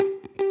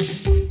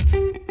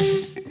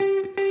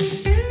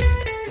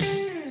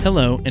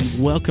Hello,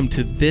 and welcome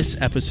to this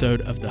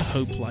episode of the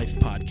Hope Life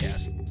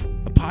Podcast,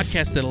 a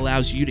podcast that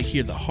allows you to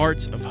hear the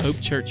hearts of Hope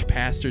Church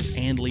pastors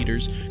and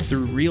leaders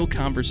through real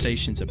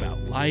conversations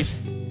about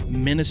life,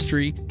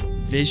 ministry,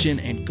 vision,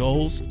 and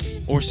goals,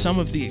 or some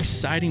of the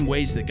exciting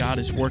ways that God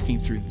is working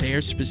through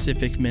their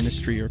specific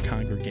ministry or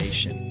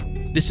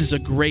congregation. This is a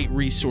great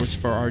resource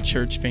for our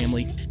church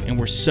family, and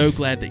we're so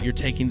glad that you're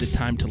taking the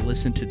time to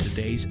listen to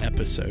today's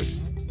episode.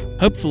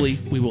 Hopefully,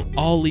 we will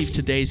all leave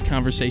today's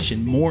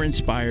conversation more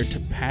inspired to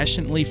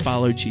passionately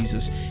follow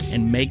Jesus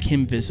and make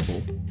him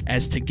visible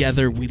as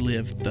together we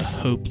live the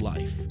Hope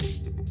Life.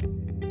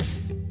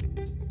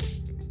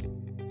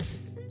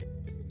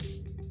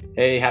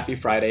 Hey, happy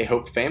Friday,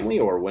 Hope family,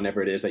 or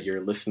whenever it is that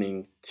you're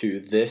listening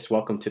to this.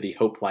 Welcome to the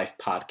Hope Life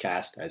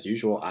Podcast. As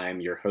usual, I am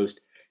your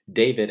host,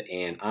 David,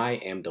 and I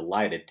am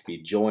delighted to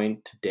be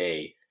joined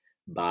today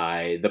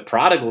by the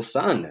prodigal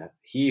son,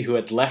 he who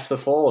had left the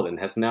fold and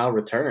has now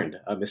returned,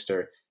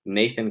 Mr.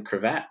 Nathan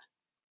Cravat.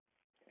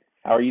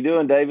 How are you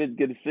doing, David?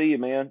 Good to see you,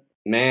 man.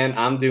 Man,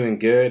 I'm doing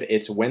good.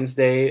 It's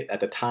Wednesday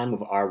at the time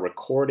of our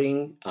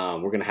recording.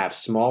 We're going to have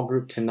small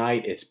group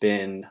tonight. It's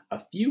been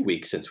a few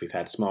weeks since we've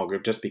had small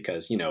group just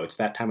because, it's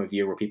that time of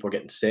year where people are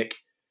getting sick.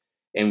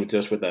 And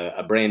with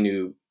a brand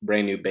new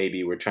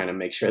baby, we're trying to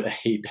make sure that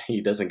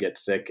he doesn't get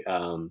sick.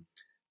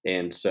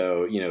 And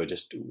so,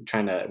 just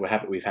trying to,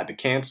 we've had to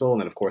cancel.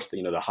 And then, of course,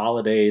 the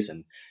holidays,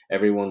 and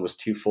everyone was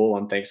too full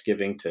on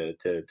Thanksgiving to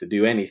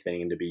do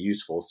anything and to be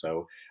useful.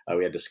 So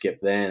we had to skip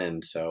then.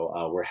 And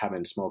so we're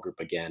having a small group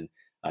again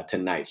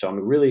tonight. So I'm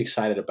really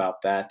excited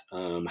about that.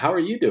 How are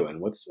you doing?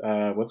 What's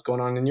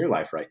going on in your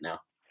life right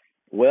now?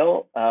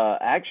 Well,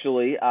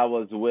 actually, I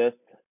was with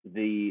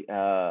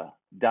the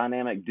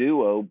dynamic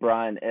duo,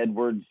 Brian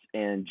Edwards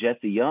and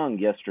Jesse Young,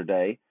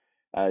 yesterday.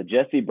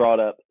 Jesse brought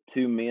up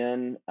two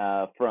men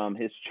from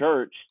his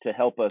church to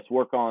help us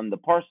work on the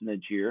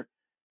parsonage here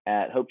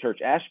at Hope Church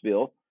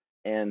Asheville.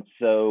 And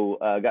so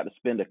I got to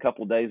spend a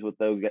couple days with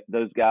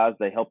those guys.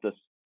 They helped us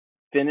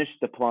finish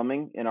the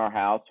plumbing in our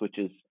house, which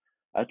is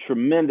a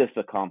tremendous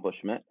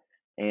accomplishment.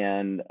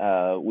 And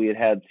we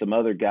had some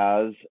other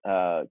guys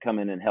come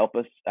in and help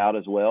us out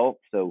as well.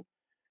 So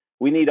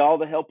we need all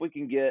the help we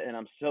can get. And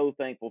I'm so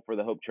thankful for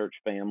the Hope Church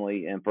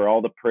family and for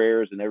all the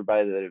prayers and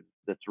everybody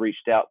that's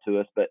reached out to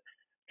us. But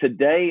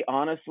today,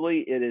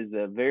 honestly, it is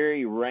a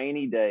very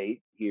rainy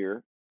day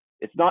here.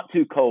 It's not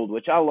too cold,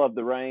 which I love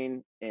the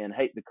rain and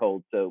hate the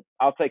cold. So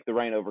I'll take the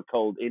rain over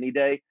cold any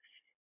day.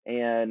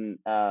 And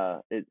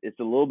it's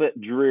a little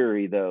bit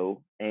dreary,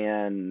 though.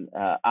 And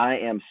I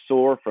am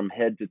sore from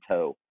head to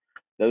toe.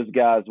 Those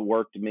guys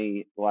worked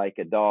me like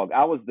a dog.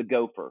 I was the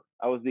gopher.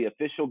 I was the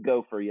official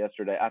gopher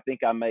yesterday. I think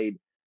I made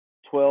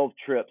 12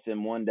 trips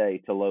in one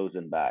day to Lowe's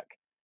and back.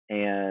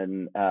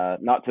 And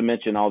not to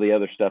mention all the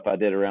other stuff I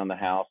did around the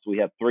house. We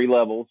have 3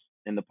 levels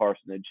in the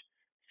parsonage,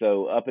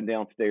 so up and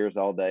down stairs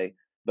all day.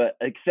 But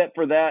except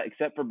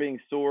for being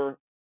sore,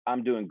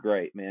 I'm doing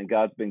great, man.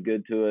 God's been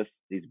good to us.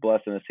 He's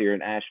blessing us here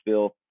in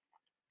Asheville.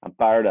 I'm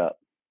fired up.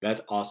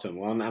 That's awesome.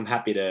 Well, I'm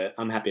happy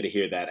to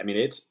hear that. I mean,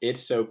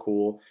 it's so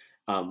cool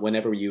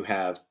whenever you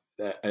have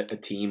a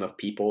team of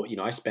people.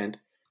 I spent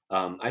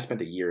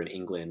a year in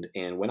England,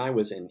 and when I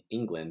was in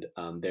England,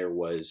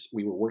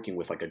 we were working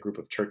with like a group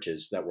of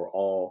churches that were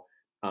all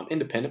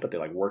independent, but they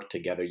like worked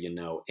together,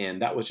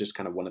 and that was just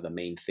kind of one of the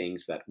main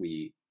things that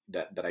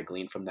I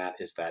gleaned from that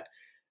is that,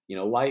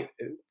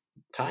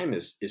 time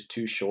is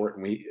too short.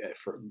 And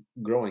for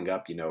growing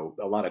up,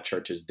 a lot of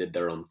churches did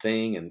their own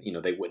thing, and,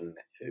 they wouldn't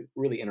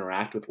really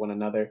interact with one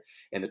another.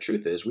 And the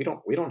truth is we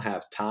don't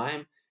have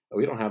time.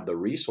 We don't have the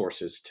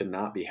resources to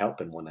not be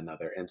helping one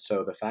another. And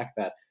so the fact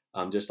that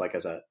just like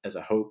as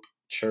a Hope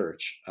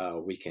Church,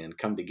 we can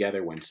come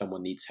together when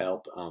someone needs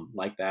help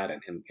like that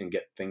and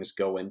get things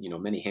going.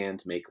 Many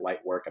hands make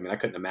light work. I mean, I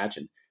couldn't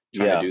imagine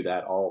trying to do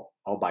that all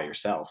by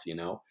yourself,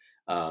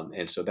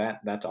 and so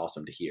that's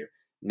awesome to hear.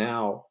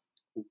 Now,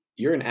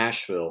 you're in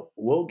Asheville.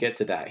 We'll get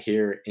to that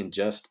here in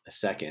just a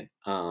second.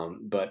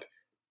 But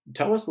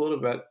tell us a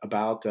little bit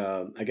about,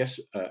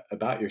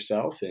 about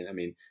yourself. And I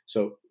mean,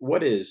 so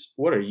what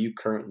are you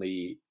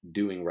currently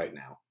doing right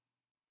now?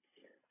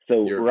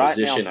 So your right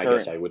position, now, I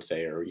guess I would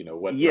say, or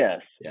what?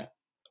 Yes. Yeah.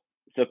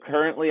 So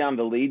currently, I'm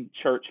the lead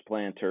church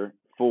planter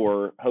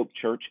for Hope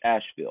Church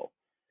Asheville.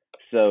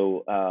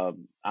 So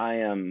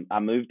I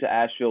moved to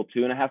Asheville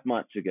 2.5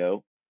 months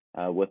ago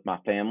with my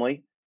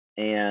family,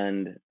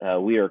 and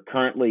we are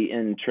currently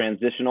in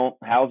transitional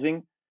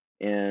housing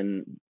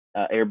in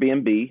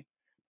Airbnb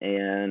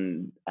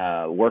and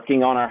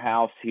working on our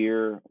house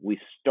here.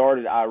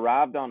 I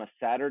arrived on a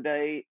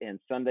Saturday, and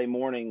Sunday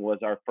morning was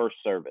our first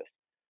service.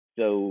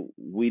 So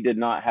we did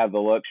not have the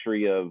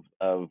luxury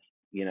of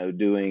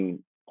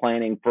doing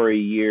planning for a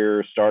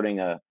year, starting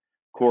a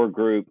core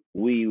group.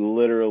 We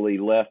literally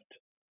left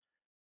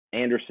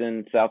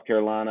Anderson, South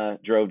Carolina,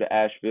 drove to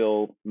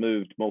Asheville,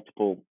 moved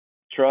multiple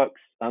trucks,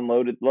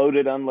 loaded,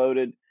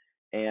 unloaded,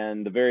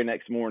 and the very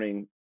next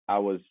morning I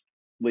was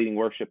leading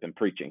worship and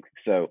preaching.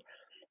 So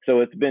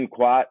So it's been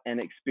quite an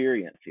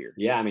experience here.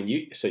 Yeah, I mean,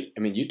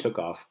 you took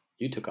off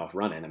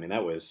running. I mean,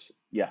 that was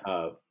Yeah.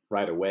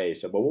 right away.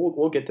 So, but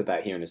we'll get to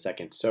that here in a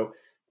second. So,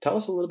 tell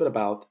us a little bit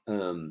about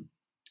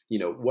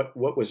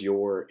what was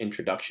your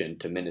introduction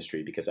to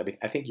ministry? Because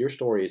I think your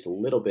story is a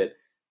little bit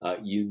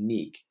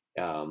unique.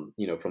 From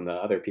the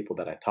other people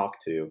that I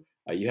talked to,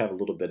 you have a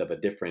little bit of a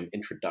different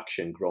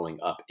introduction growing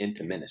up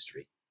into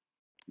ministry.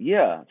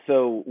 Yeah.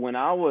 So when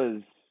I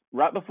was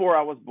right before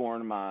I was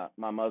born, my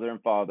mother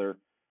and father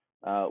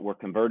were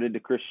converted to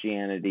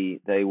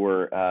Christianity.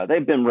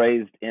 They've been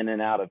raised in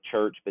and out of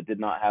church, but did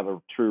not have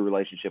a true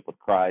relationship with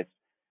Christ.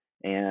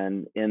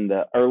 And in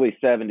the early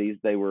 70s,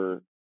 they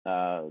were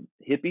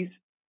hippies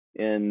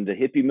in the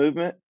hippie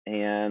movement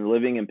and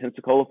living in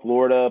Pensacola,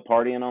 Florida,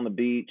 partying on the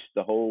beach,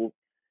 the whole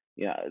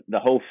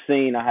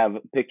scene. I have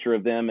a picture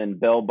of them in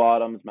bell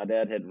bottoms. My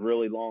dad had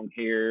really long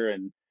hair,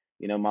 and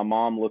my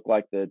mom looked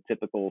like the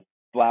typical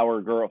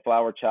flower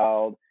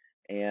child.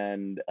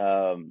 And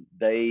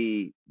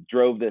they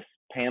drove this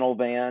panel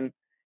van,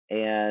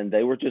 and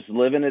they were just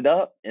living it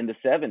up in the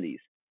 70s.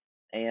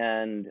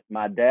 And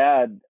my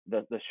dad,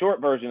 the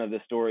short version of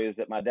this story is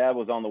that my dad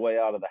was on the way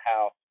out of the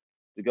house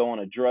to go on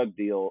a drug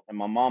deal, and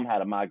my mom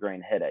had a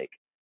migraine headache.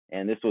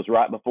 And this was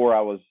right before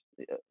I was,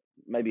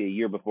 maybe a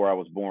year before I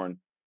was born.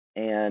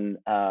 And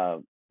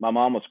my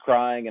mom was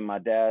crying, and my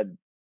dad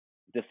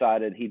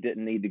decided he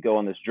didn't need to go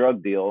on this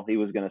drug deal. He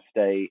was going to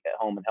stay at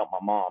home and help my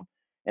mom.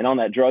 And on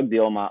that drug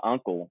deal, my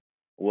uncle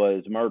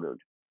was murdered.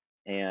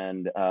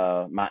 And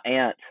my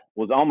aunt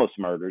was almost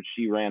murdered.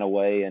 She ran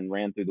away and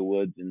ran through the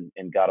woods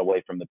and got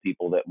away from the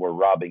people that were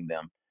robbing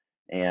them.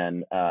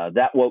 And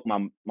that woke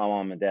my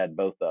mom and dad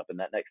both up. And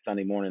that next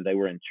Sunday morning, they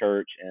were in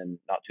church. And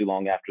not too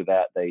long after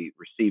that, they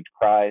received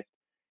Christ.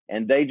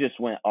 And they just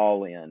went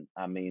all in.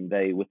 I mean,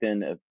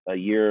 within a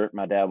year,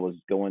 my dad was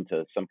going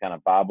to some kind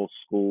of Bible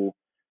school.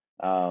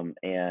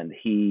 And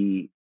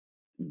he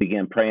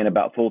began praying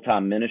about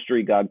full-time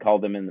ministry. God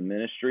called them in the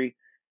ministry.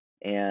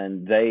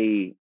 And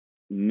they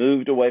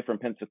moved away from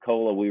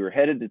Pensacola. We were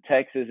headed to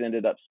Texas,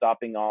 ended up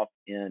stopping off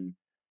in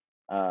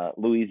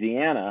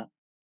Louisiana,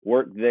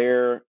 worked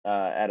there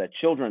at a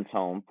children's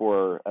home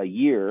for a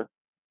year,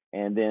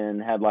 and then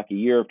had like a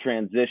year of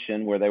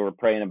transition where they were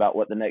praying about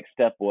what the next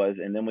step was.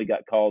 And then we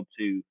got called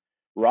to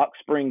Rock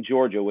Spring,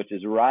 Georgia, which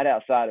is right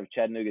outside of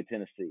Chattanooga,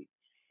 Tennessee.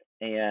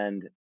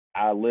 And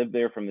I lived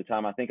there from the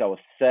time I think I was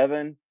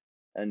 7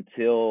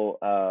 until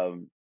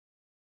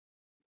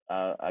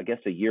I guess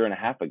a year and a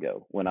half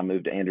ago when I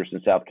moved to Anderson,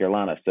 South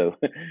Carolina. So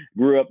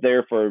grew up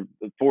there for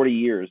 40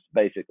 years,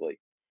 basically.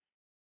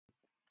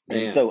 Man.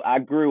 And so I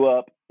grew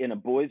up in a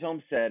boys'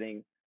 home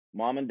setting,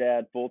 mom and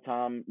dad,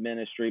 full-time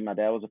ministry. My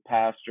dad was a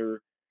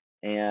pastor.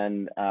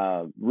 And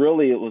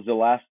really, it was the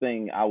last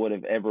thing I would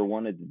have ever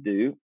wanted to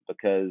do,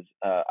 because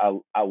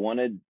I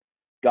wanted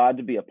God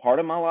to be a part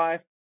of my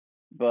life.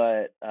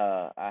 But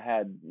I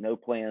had no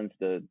plans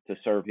to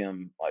serve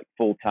him like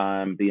full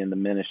time, be in the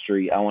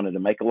ministry. I wanted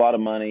to make a lot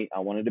of money. I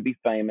wanted to be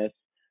famous.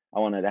 I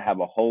wanted to have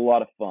a whole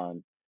lot of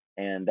fun.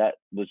 And that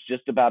was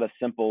just about as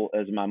simple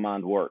as my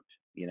mind worked.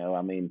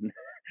 I mean,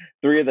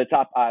 3 of the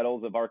top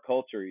idols of our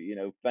culture,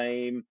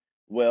 fame,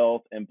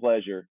 wealth, and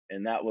pleasure.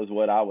 And that was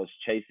what I was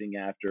chasing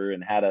after,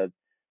 and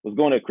was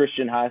going to a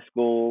Christian high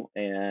school,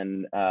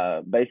 and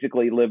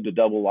basically lived a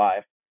double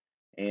life,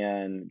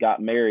 and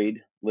got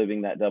married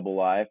living that double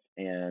life.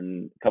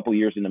 And a couple of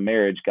years into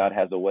marriage, God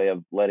has a way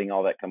of letting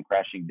all that come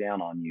crashing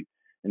down on you.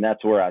 And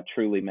that's where I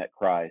truly met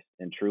Christ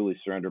and truly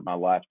surrendered my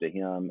life to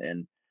him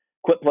and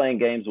quit playing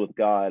games with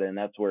God. And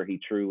that's where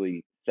he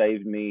truly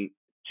saved me,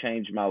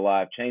 changed my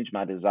life, changed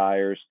my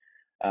desires.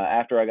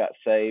 After I got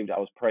saved, I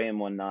was praying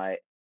one night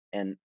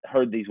and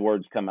heard these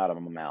words come out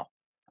of my mouth.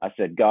 I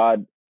said,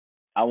 God,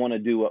 I want to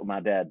do what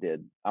my dad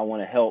did. I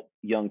want to help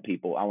young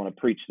people. I want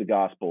to preach the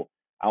gospel.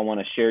 I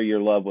want to share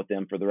your love with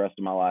them for the rest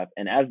of my life.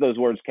 And as those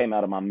words came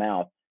out of my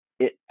mouth,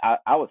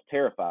 I was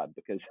terrified,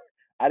 because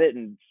I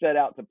didn't set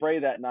out to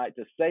pray that night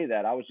to say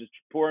that. I was just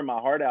pouring my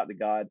heart out to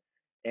God,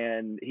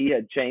 and he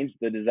had changed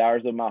the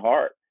desires of my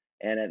heart.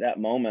 And at that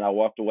moment, I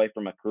walked away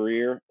from a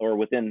career, or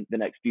within the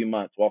next few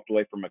months, walked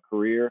away from a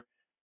career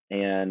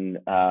and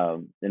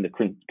in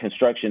the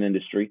construction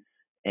industry,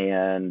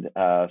 and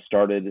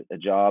started a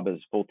job as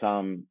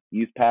full-time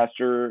youth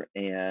pastor,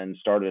 and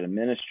started a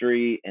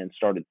ministry, and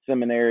started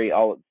seminary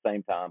all at the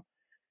same time.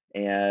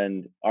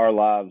 And our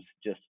lives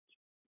just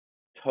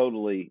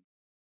totally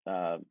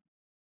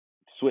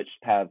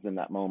switched paths in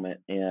that moment.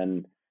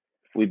 And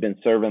we've been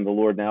serving the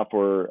Lord now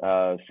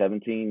for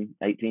 17,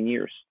 18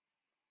 years.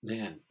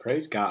 Man,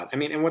 praise God. I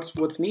mean, and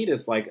what's neat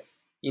is like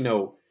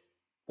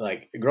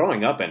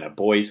growing up in a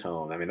boys'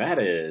 home. I mean, that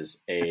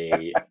is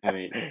I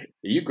mean,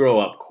 you grow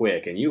up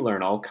quick and you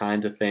learn all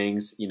kinds of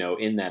things,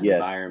 in that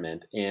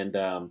environment. And,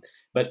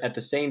 but at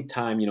the same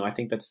time, I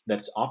think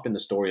that's often the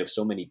story of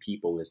so many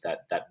people, is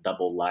that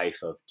double life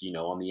of,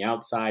 on the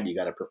outside, you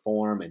got to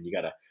perform and you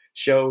got to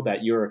show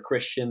that you're a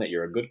Christian, that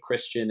you're a good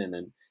Christian. And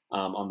then,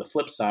 on the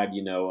flip side,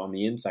 on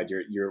the inside,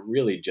 you're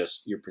really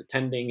just, you're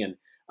pretending. And,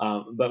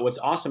 But what's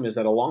awesome is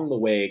that along the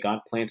way, God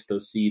plants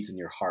those seeds in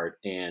your heart,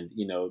 and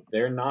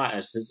they're not,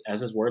 as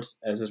his word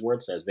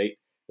says,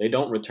 they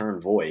don't return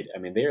void. I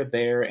mean, they're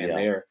there and Yeah.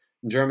 they're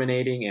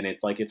germinating, and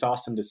it's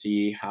awesome to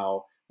see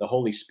how the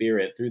Holy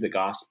Spirit through the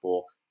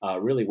gospel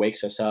really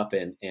wakes us up,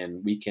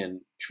 and we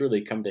can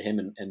truly come to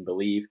Him and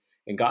believe.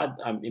 And God,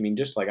 I mean,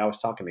 just like I was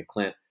talking to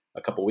Clint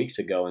a couple weeks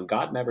ago, and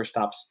God never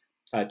stops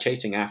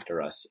chasing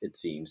after us, it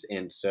seems.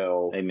 And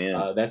so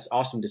Amen. that's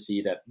awesome to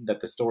see that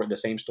the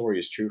same story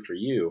is true for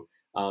you.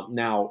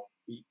 Now,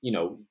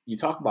 you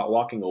talk about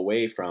walking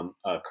away from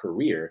a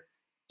career,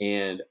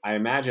 and I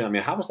imagine, I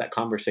mean, how was that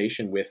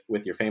conversation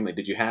with your family?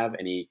 Did you have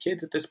any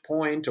kids at this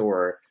point,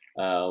 or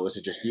was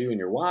it just you and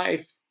your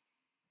wife?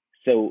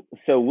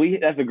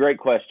 That's a great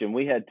question.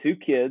 We had two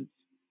kids,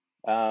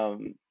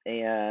 and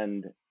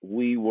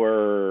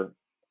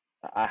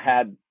I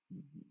had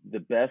the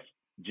best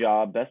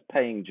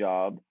paying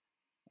job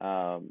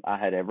I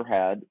had ever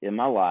had in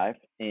my life,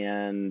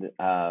 and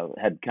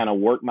had kind of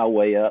worked my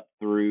way up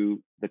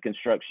through the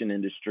construction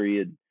industry,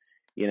 and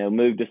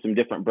moved to some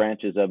different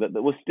branches of it,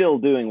 but was still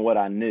doing what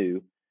I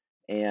knew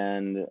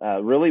and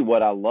really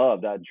what I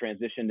loved. I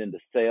transitioned into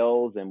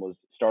sales and was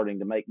starting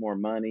to make more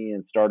money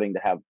and starting to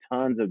have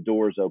tons of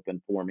doors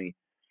open for me.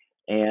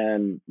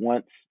 And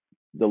once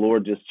the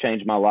Lord just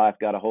changed my life,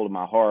 got a hold of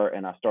my heart,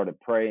 and I started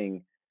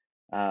praying,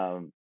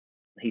 um,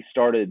 He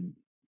started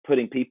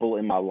putting people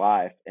in my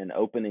life and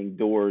opening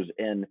doors.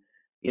 And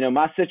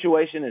my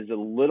situation is a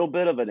little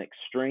bit of an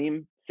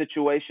extreme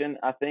situation,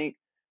 I think,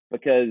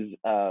 because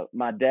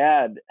my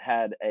dad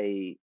had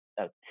a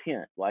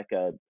tent, like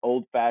a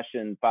old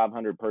fashioned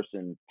 500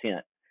 person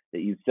tent that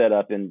you'd set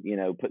up and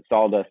put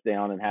sawdust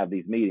down and have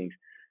these meetings.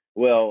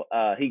 Well,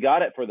 he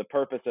got it for the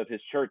purpose of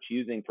his church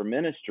using for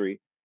ministry,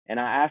 and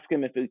I asked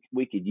him if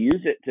we could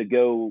use it to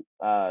go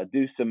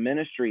do some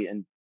ministry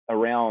and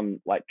around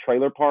like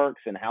trailer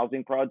parks and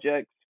housing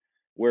projects,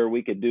 where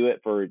we could do it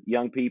for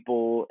young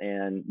people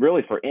and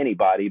really for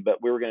anybody.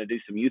 But we were going to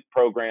do some youth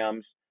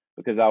programs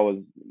because I was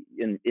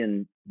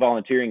in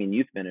volunteering in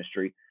youth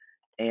ministry.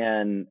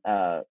 And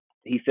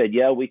he said,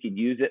 yeah, we could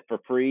use it for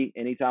free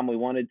anytime we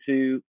wanted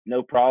to,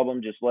 no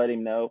problem, just let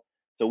him know.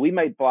 So we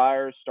made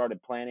flyers,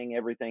 started planning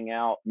everything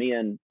out. Me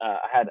and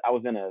I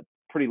was in a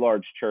pretty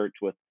large church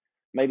with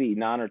maybe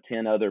 9 or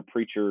 10 other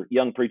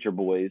young preacher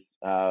boys,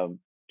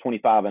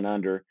 25 and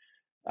under,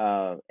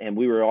 and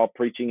we were all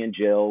preaching in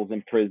jails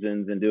and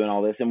prisons and doing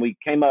all this. And we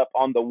came up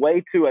on the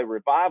way to a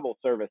revival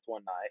service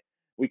one night.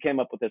 We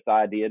came up with this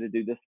idea to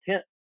do this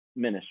tent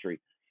ministry.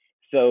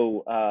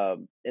 So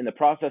in the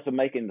process of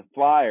making the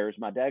flyers,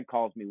 my dad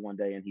calls me one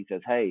day and he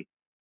says, hey,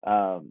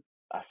 I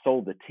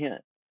sold the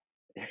tent.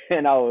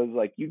 And I was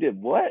like, you did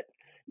what?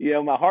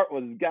 My heart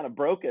was kind of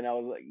broken. I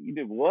was like, you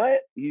did what?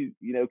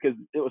 Because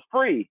it was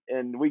free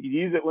and we could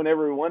use it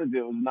whenever we wanted to.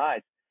 It was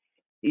nice.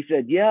 He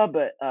said, yeah,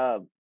 but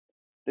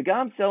the guy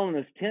I'm selling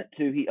this tent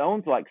to, he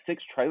owns like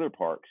 6 trailer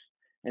parks.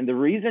 And the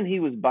reason he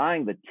was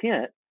buying the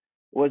tent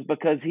was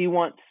because he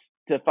wants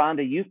to find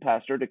a youth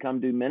pastor to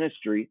come do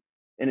ministry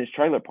in his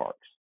trailer parks.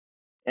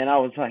 And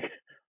I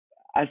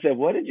said,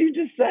 what did you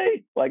just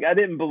say? Like, I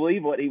didn't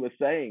believe what he was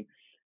saying.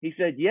 He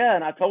said, yeah.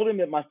 And I told him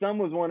that my son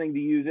was wanting to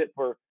use it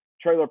for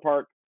trailer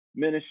park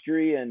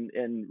ministry and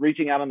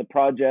reaching out on the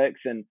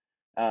projects and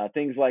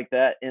things like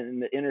that in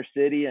the inner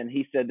city. And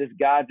he said, this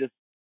guy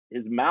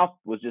his mouth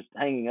was just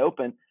hanging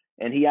open,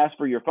 and he asked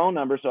for your phone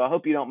number. So I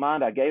hope you don't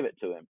mind. I gave it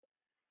to him.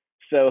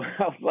 So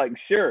I was like,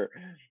 sure.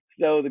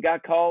 So the guy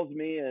calls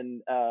me,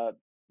 and a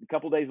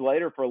couple days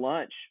later for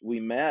lunch, we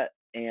met,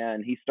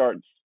 and he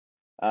starts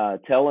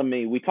telling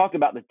me, we talked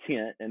about the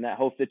tent and that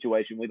whole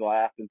situation. We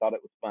laughed and thought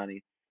it was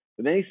funny.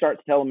 But then he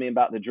starts telling me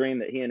about the dream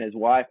that he and his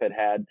wife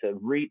had to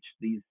reach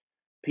these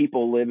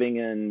people living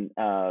in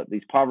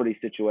these poverty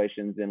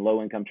situations in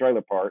low income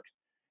trailer parks.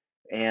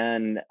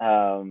 And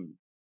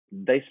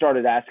they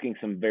started asking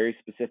some very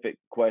specific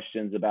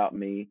questions about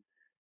me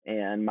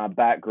and my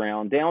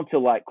background, down to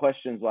like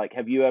questions like,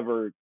 have you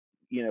ever,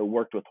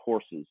 worked with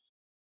horses?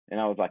 And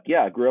I was like,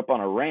 yeah, I grew up on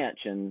a ranch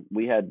and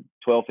we had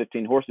 12,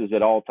 15 horses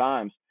at all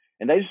times.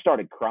 And they just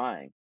started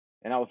crying.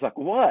 And I was like,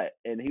 what?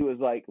 And he was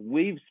like,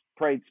 we've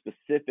prayed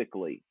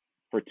specifically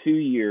for 2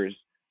 years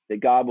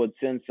that God would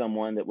send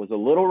someone that was a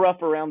little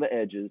rough around the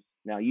edges.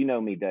 Now, you know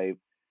me,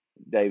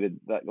 David,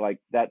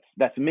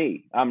 that's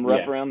me. I'm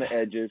rough around the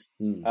edges.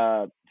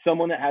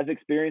 Someone that has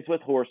experience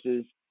with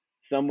horses,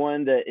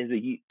 someone that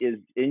is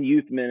in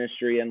youth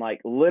ministry, and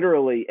like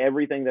literally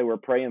everything they were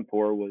praying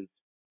for was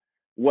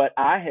what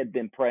I had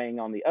been praying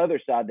on the other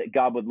side that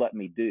God would let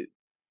me do.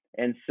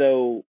 And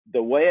so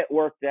the way it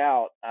worked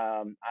out,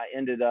 I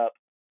ended up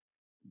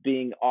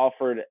being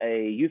offered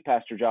a youth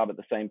pastor job at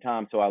the same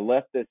time. So I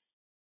left this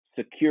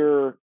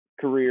secure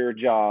career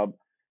job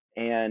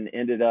and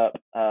ended up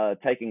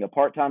taking a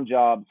part-time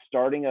job,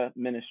 starting a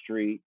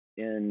ministry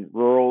in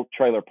rural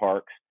trailer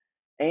parks,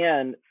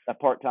 and a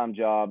part-time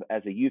job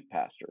as a youth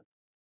pastor.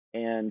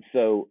 And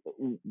so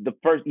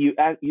you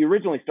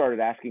originally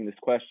started asking this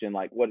question,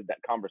 like, what did that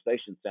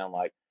conversation sound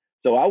like?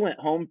 So I went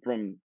home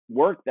from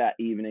work that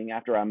evening,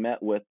 after I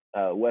met with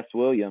Wes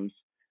Williams,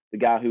 the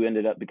guy who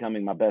ended up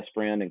becoming my best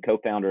friend and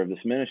co-founder of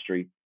this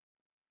ministry,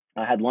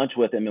 I had lunch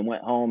with him and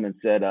went home and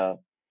said,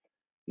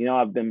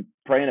 I've been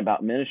praying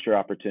about ministry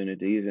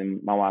opportunities.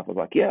 And my wife was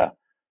like, yeah.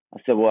 I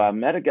said, well, I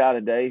met a guy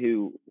today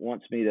who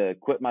wants me to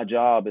quit my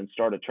job and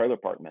start a trailer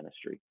park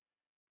ministry.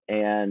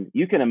 And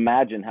you can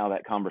imagine how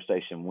that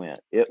conversation went.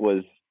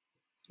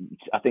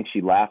 I think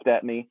she laughed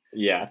at me.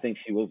 Yeah. I think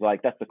she was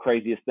like, that's the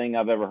craziest thing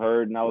I've ever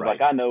heard. And I was Right.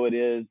 like, I know it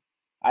is.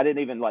 I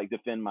didn't even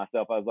defend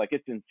myself. I was like,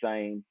 it's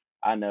insane.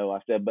 I know. I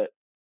said, but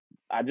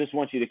I just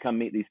want you to come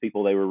meet these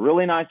people. They were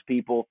really nice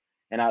people,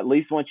 and I at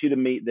least want you to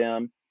meet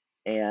them.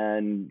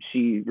 And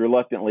she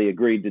reluctantly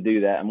agreed to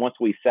do that. And once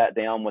we sat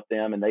down with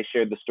them and they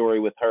shared the story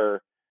with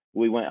her,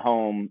 we went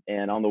home.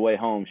 And on the way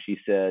home, she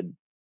said,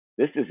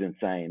 this is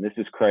insane. This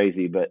is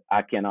crazy, but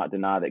I cannot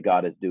deny that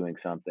God is doing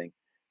something.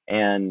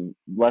 And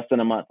less than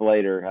a month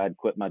later, I'd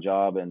quit my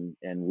job and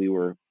we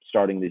were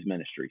starting these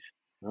ministries.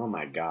 Oh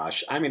my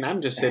gosh. I mean,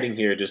 I'm just sitting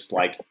here just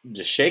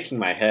shaking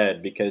my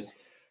head because,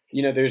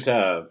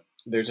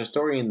 there's a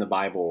story in the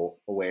Bible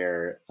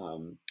where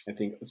I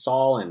think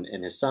Saul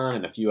and his son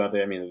and a few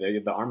other,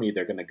 the army,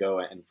 they're going to go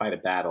and fight a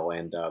battle,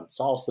 and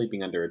Saul's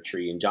sleeping under a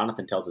tree, and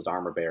Jonathan tells his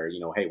armor bearer,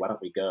 hey, why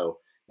don't we go?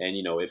 And,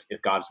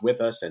 if God's with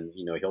us and,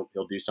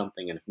 he'll do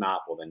something. And if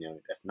not, well, then,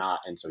 if not.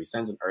 And so he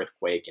sends an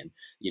earthquake and,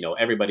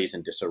 everybody's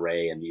in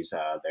disarray, and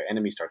their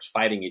enemy starts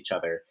fighting each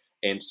other.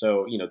 And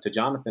so, to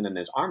Jonathan and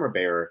his armor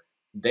bearer,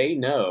 they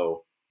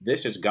know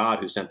this is God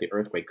who sent the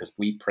earthquake because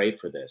we prayed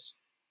for this.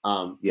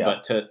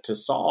 But to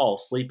Saul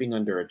sleeping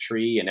under a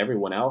tree and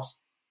everyone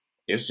else,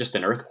 it was just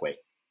an earthquake,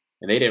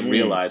 and they didn't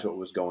realize what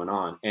was going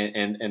on.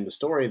 And the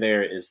story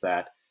there is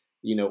that,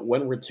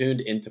 when we're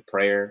tuned into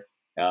prayer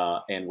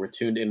and we're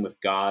tuned in with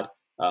God,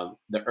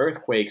 the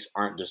earthquakes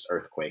aren't just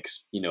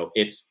earthquakes.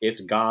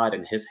 It's God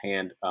and his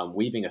hand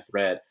weaving a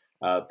thread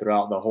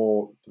throughout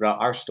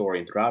our story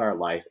and throughout our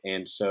life.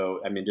 And so,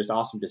 just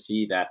awesome to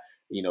see that,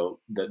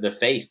 the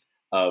faith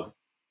of,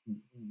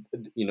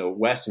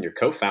 Wes and your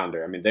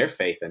co-founder, their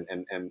faith and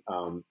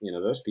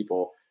those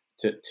people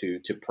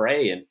to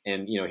pray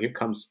and here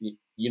comes,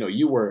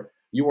 you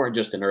weren't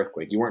just an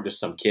earthquake. You weren't just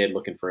some kid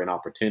looking for an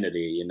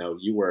opportunity.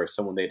 You were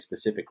someone they had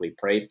specifically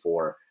prayed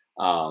for.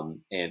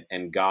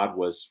 And God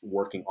was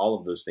working all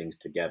of those things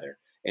together.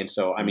 And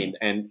so,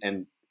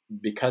 and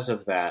because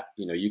of that,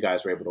 you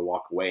guys were able to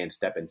walk away and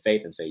step in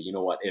faith and say, you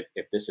know what,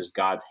 if this is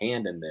God's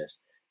hand in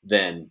this,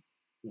 then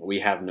we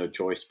have no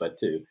choice but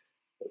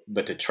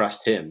to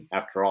trust him.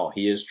 After all,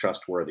 he is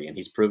trustworthy, and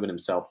he's proven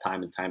himself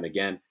time and time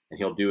again, and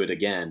he'll do it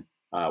again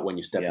when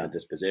you step into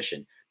this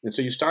position. And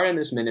so you start in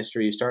this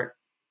ministry, you start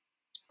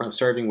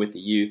serving with the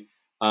youth.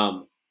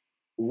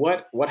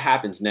 What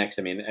happens next?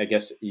 I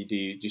guess do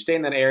you stay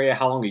in that area?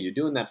 How long are you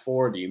doing that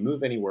for? Do you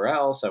move anywhere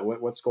else?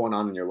 What's going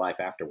on in your life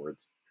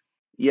afterwards?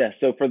 Yeah,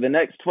 so for the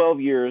next 12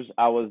 years,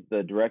 I was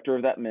the director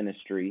of that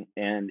ministry,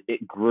 and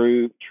it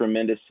grew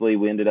tremendously.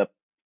 We ended up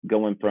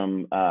going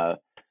from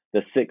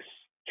the 6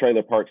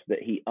 trailer parks that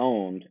he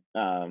owned,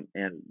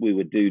 and we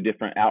would do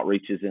different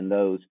outreaches in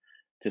those,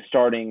 to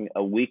starting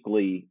a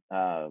weekly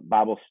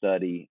Bible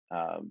study,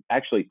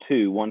 actually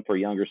 2, one for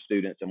younger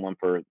students and one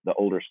for the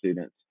older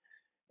students.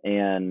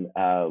 And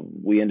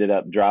we ended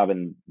up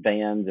driving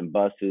vans and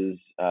buses,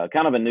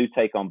 kind of a new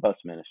take on bus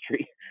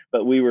ministry,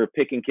 but we were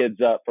picking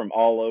kids up from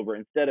all over.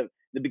 Instead of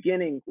the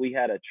beginning, we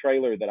had a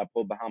trailer that I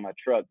pulled behind my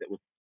truck that was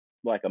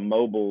like a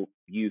mobile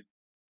youth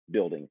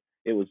building.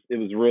 It was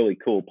really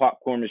cool.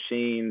 Popcorn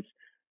machines,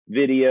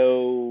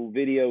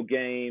 video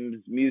games,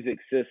 music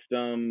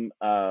system,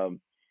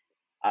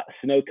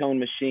 snow cone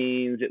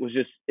machines. It was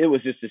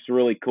just this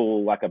really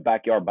cool, like a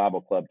backyard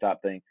Bible club type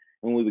thing.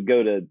 And we would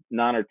go to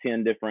 9 or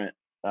 10 different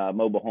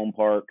mobile home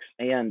parks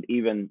and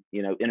even,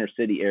 inner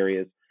city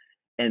areas.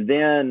 And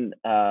then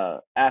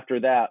after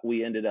that,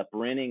 we ended up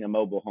renting a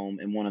mobile home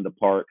in one of the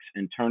parks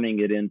and turning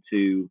it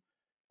into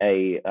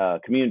a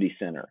community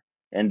center.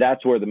 And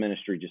that's where the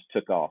ministry just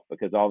took off,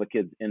 because all the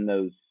kids in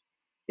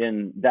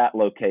that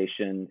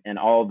location and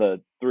all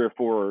the 3 or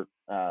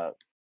 4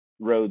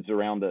 roads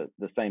around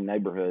the same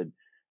neighborhood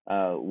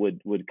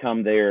would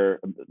come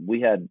there.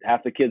 We had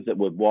half the kids that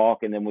would walk,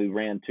 and then we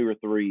ran 2 or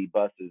 3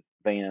 buses,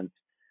 vans,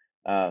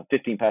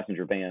 15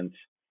 passenger vans.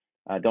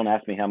 Don't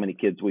ask me how many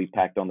kids we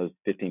packed on those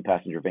 15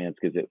 passenger vans,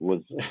 because it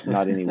was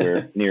not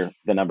anywhere near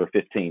the number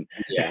 15.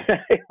 Yeah.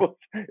 It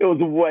was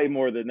way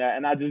more than that.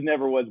 And I just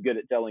never was good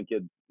at telling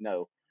kids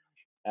no.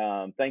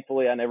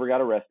 Thankfully, I never got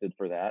arrested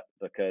for that,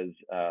 because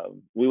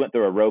we went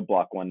through a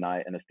roadblock one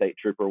night and a state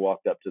trooper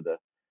walked up to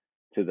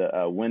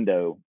the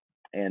window.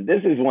 And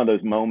this is one of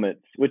those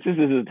moments, which this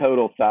is a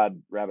total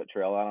side rabbit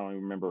trail. I don't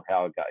even remember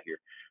how it got here.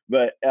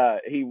 But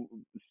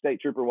state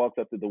trooper walks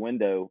up to the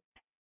window,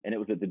 and it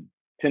was at the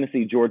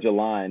Tennessee-Georgia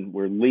line.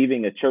 We're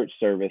leaving a church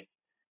service,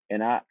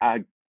 and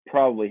I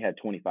probably had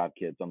 25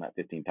 kids on that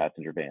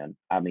 15-passenger van.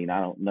 I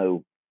don't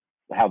know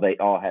how they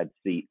all had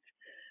seats.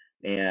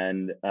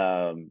 And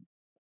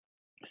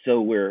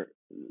so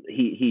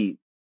he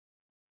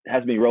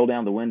has me roll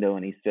down the window,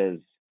 and he says,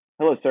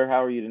 "Hello, sir.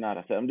 How are you tonight?"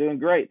 I said, "I'm doing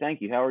great,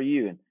 thank you. How are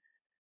you?" And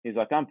he's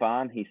like, "I'm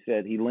fine." He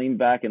said he leaned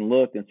back and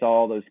looked and saw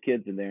all those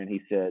kids in there, and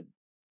he said,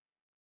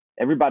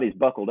 "Everybody's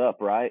buckled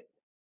up, right?"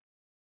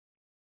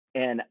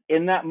 And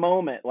in that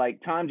moment,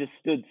 like time just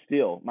stood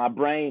still. My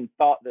brain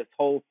thought this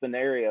whole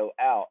scenario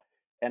out.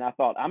 And I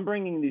thought, I'm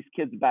bringing these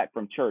kids back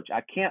from church.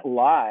 I can't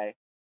lie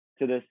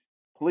to this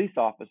police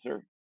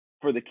officer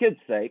for the kids'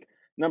 sake.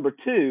 Number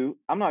two,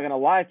 I'm not going to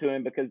lie to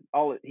him because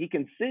he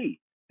can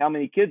see how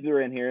many kids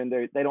are in here, and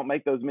they don't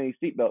make those many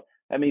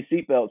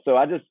seatbelts.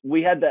 So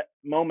we had that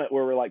moment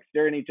where we're like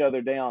staring each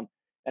other down,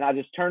 and I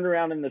just turned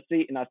around in the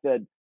seat and I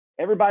said,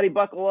 "Everybody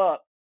buckle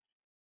up,"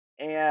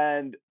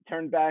 and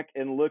turned back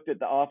and looked at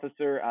the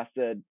officer. I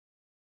said,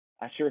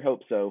 "I sure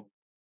hope so."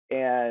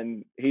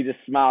 And he just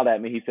smiled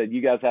at me. He said,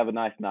 "You guys have a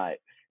nice night."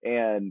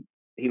 And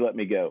he let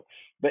me go.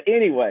 But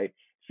anyway,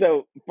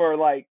 so for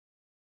like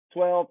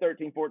 12,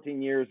 13,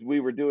 14 years, we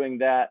were doing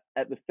that.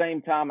 At the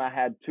same time, I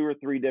had 2 or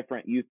 3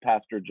 different youth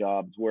pastor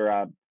jobs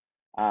where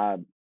I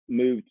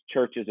moved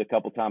churches a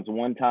couple times.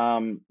 One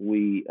time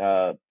we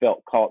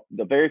felt called.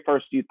 The very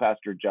first youth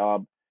pastor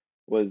job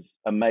was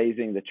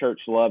amazing. The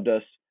church loved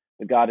us.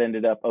 But God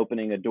ended up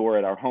opening a door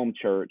at our home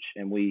church,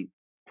 and we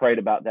prayed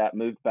about that,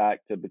 moved back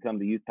to become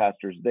the youth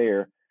pastors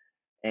there.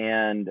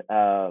 And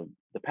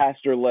the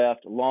pastor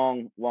left.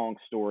 Long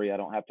story. I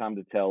don't have time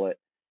to tell it.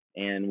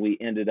 And we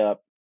ended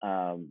up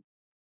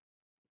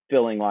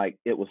feeling like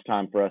it was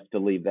time for us to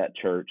leave that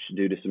church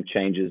due to some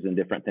changes and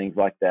different things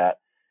like that.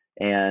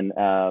 And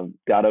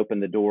God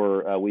opened the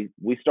door.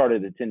 We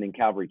started attending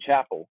Calvary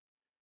Chapel,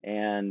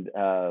 and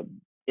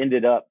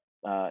ended up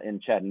in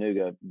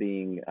Chattanooga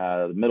being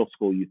the middle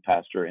school youth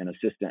pastor and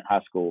assistant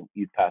high school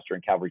youth pastor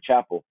in Calvary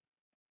Chapel.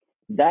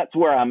 That's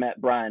where I met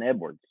Brian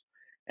Edwards.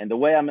 And the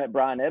way I met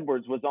Brian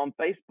Edwards was on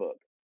Facebook.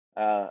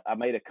 I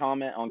made a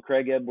comment on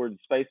Craig Edwards'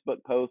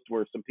 Facebook post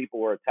where some people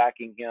were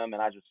attacking him,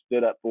 and I just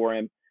stood up for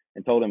him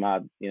and told him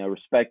I,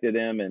 respected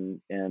him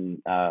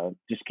and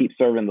just keep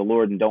serving the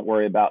Lord and don't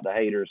worry about the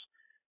haters.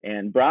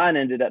 And Brian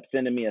ended up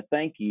sending me a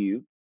thank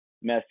you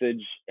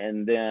message,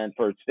 and then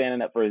for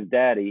standing up for his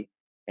daddy,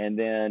 and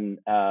then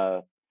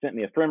sent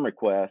me a friend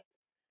request.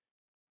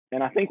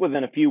 And I think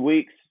within a few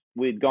weeks,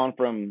 we'd gone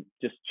from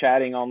just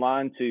chatting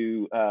online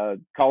to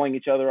calling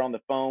each other on the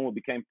phone. We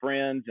became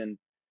friends, and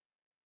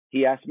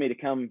he asked me to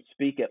come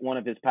speak at one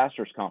of his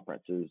pastors'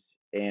 conferences.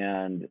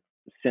 And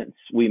since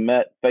we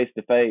met face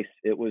to face,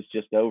 it was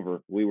just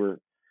over. We were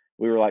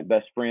like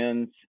best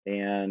friends,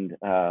 and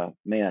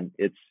man,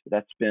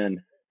 that's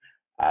been,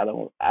 I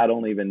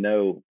don't even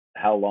know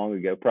how long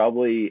ago.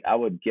 Probably, I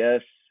would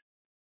guess,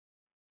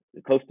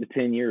 close to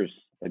 10 years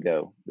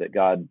ago that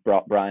God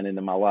brought Brian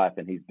into my life,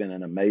 and he's been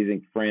an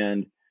amazing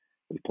friend.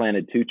 We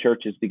planted 2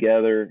 churches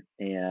together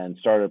and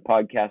started a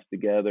podcast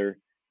together,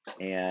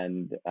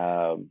 and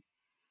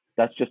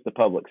that's just the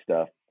public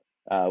stuff.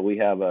 We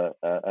have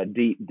a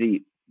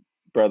deep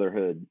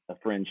brotherhood, a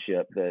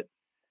friendship that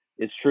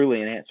is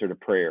truly an answer to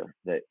prayer,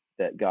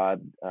 that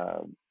God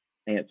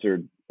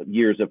answered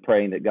years of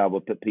praying that God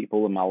would put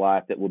people in my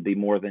life that would be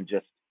more than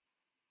just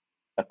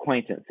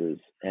acquaintances,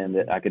 and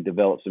that I could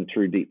develop some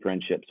true deep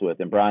friendships with.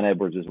 And Brian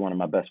Edwards is one of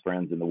my best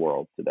friends in the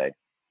world today.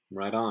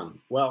 Right on.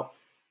 Well,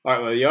 all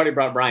right. Well, you already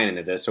brought Brian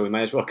into this, so we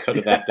might as well go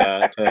to that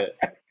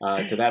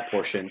to that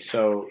portion.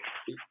 So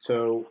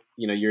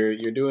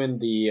you're doing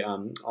the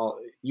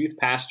youth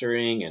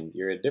pastoring, and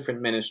you're at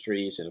different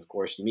ministries, and of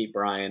course you meet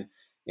Brian,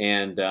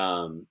 and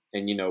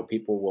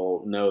people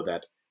will know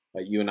that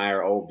you and I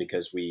are old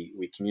because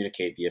we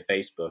communicate via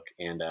Facebook,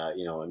 and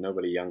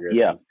nobody younger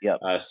than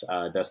us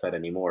does that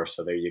anymore.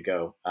 So there you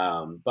go.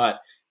 But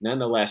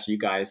nonetheless, you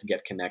guys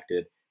get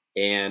connected,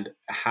 and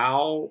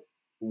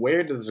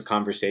where does the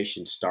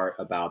conversation start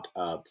about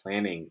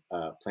planting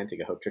a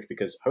Hope Church?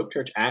 Because Hope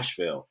Church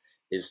Asheville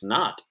is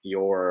not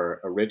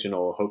your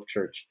original Hope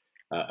Church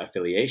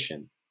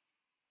affiliation.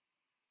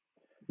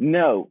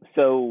 No.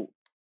 So,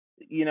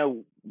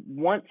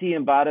 once he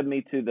invited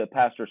me to the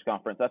pastors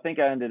conference, I think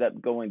I ended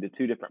up going to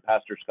 2 different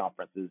pastors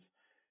conferences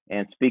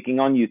and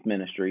speaking on youth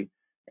ministry,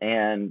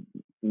 and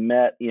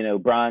met,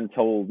 Brian's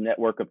whole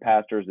network of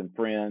pastors and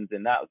friends.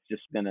 And that's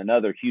just been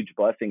another huge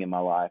blessing in my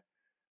life.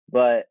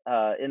 But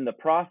in the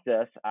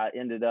process, I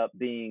ended up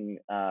being,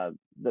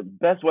 the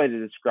best way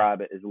to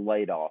describe it is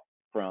laid off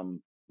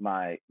from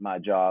my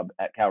job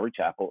at Calvary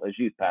Chapel as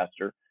youth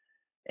pastor.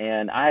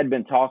 And I had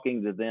been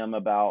talking to them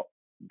about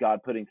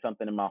God putting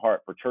something in my heart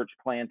for church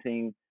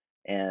planting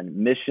and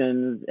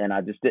missions, and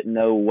I just didn't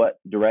know what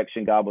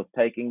direction God was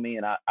taking me.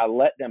 And I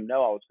let them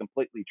know. I was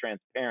completely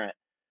transparent,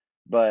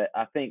 but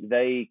I think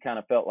they kind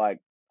of felt like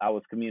I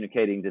was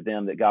communicating to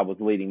them that God was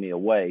leading me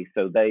away.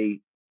 So they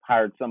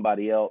hired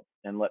somebody else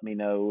and let me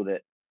know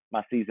that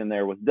my season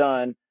there was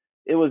done.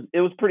 It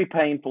was pretty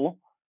painful,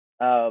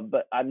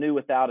 but I knew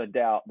without a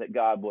doubt that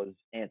God was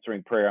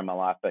answering prayer in my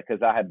life,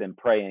 because I had been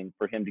praying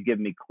for him to give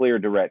me clear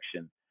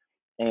direction.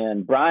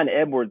 And Brian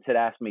Edwards had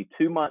asked me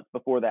 2 months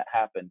before that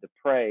happened to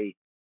pray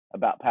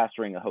about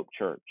pastoring a Hope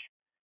Church.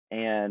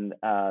 And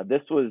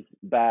this was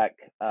back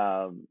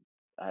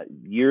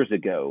years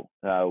ago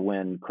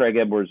when Craig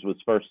Edwards was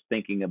first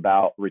thinking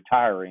about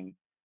retiring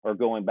or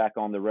going back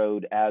on the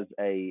road as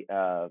a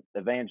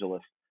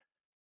evangelist.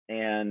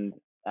 And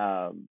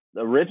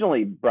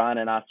originally, Brian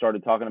and I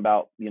started talking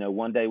about,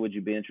 one day would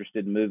you be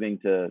interested in moving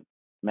to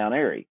Mount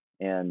Airy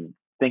and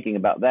thinking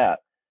about that.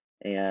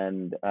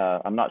 And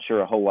I'm not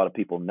sure a whole lot of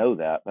people know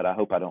that, but I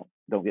hope I don't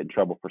get in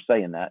trouble for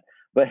saying that.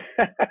 But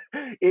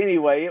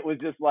anyway, it was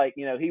just like,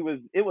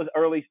 it was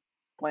early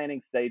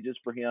planning stages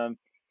for him.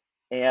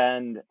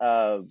 And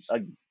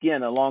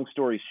again, a long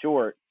story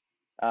short,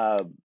 I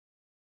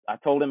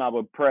told him I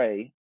would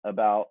pray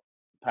about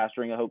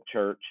pastoring a Hope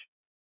Church.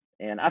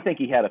 And I think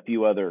he had a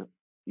few other,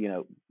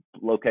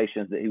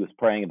 locations that he was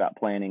praying about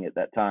planning at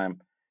that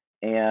time.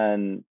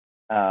 And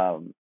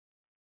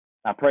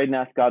I prayed and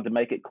asked God to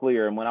make it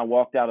clear. And when I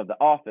walked out of the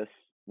office,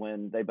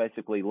 when they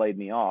basically laid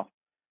me off,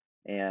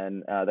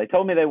 and they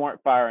told me they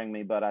weren't firing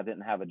me, but I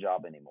didn't have a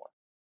job anymore.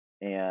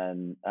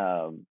 And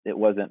it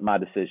wasn't my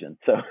decision.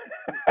 So,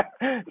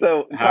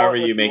 however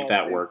you make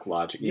that work,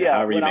 logic. Yeah.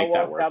 However you make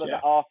that work. I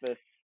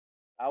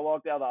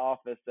walked out of the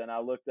office and I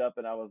looked up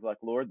and I was like,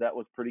 Lord, that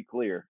was pretty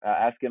clear. I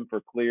asked him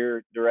for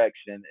clear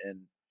direction,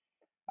 and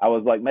I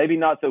was like, maybe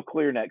not so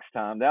clear next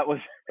time. That was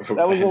a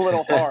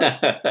little hard.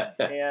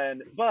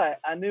 But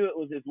I knew it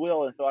was his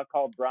will, and so I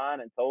called Brian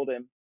and told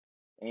him,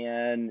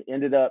 and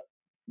ended up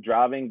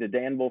driving to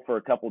Danville for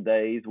a couple of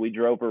days. We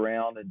drove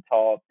around and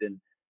talked, and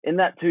in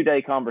that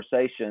 2-day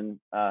conversation,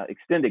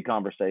 extended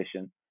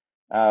conversation,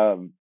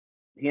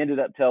 he ended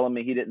up telling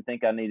me he didn't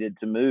think I needed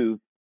to move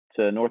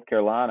to North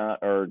Carolina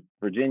or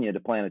Virginia to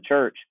plant a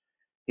church.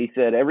 He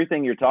said,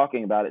 everything you're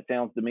talking about, it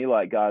sounds to me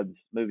like God's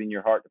moving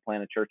your heart to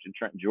plant a church in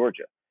Trenton,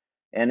 Georgia.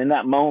 And in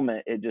that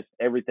moment,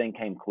 everything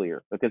came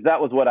clear, because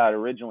that was what I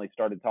originally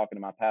started talking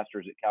to my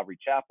pastors at Calvary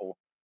Chapel,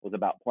 was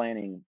about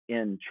planting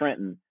in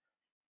Trenton.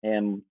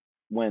 And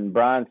when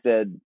Brian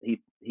said it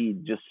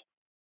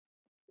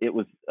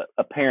was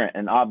apparent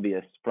and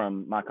obvious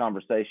from my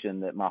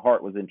conversation that my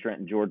heart was in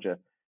Trenton, Georgia.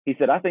 He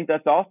said, I think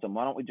that's awesome.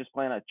 Why don't we just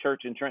plant a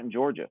church in Trenton,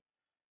 Georgia?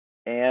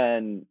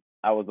 And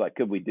I was like,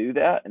 could we do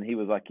that? And he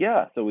was like,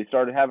 yeah. So we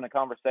started having a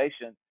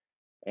conversation,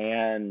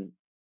 and,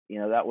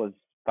 that was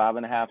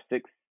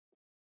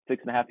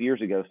 6.5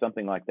 years ago,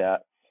 something like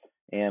that.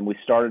 And we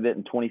started it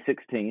in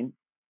 2016,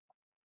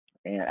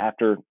 and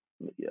after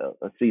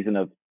a season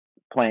of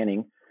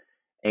planning,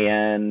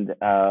 and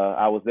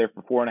I was there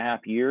for 4.5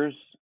 years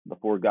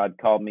before God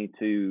called me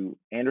to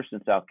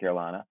Anderson, South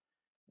Carolina,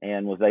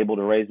 and was able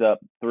to raise up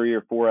 3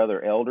 or 4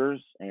 other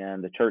elders.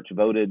 And the church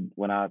voted,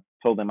 when I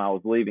told them I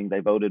was leaving, they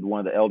voted one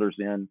of the elders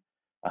in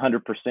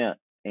 100%.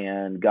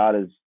 And God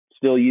is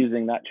still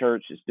using that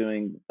church. It's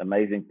doing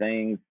amazing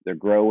things. They're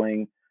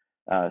growing.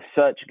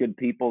 Such good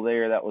people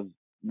there. That was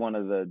one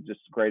of the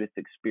just greatest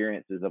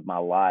experiences of my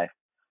life,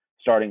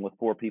 starting with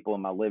 4 people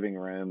in my living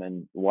room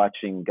and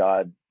watching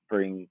God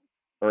bring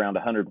around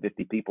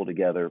 150 people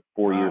together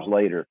 4 years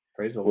later.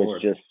 Praise the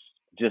Lord.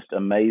 Just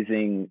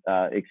amazing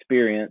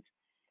experience.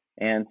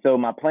 And so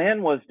my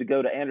plan was to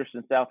go to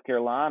Anderson, South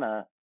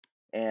Carolina,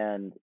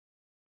 and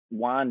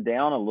wind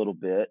down a little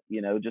bit,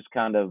 just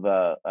kind of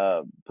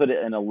put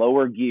it in a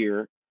lower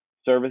gear,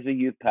 serve as a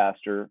youth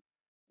pastor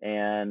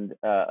and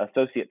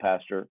associate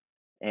pastor,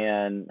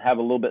 and have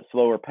a little bit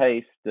slower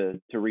pace to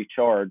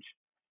recharge.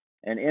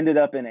 And ended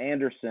up in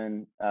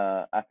Anderson,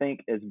 I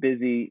think as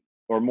busy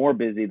or more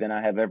busy than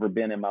I have ever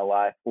been in my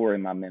life or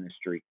in my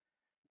ministry.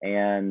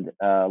 And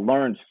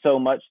learned so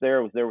much there.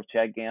 I was there with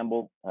Chad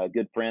Gamble, a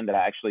good friend that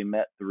I actually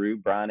met through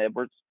Brian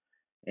Edwards,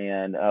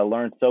 and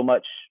learned so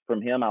much from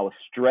him. I was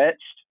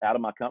stretched out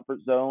of my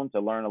comfort zone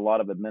to learn a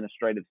lot of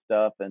administrative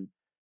stuff and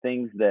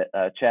things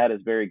that Chad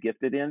is very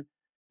gifted in.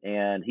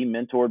 And he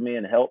mentored me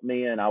and helped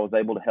me, and I was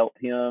able to help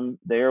him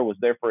there. Was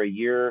there for a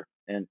year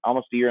and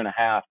almost a year and a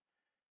half.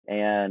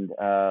 And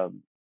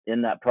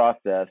in that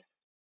process,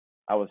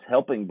 I was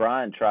helping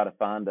Brian try to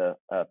find a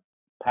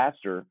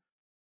pastor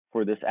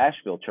for this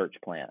Asheville church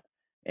plant.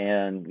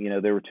 And,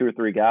 there were 2 or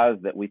 3 guys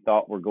that we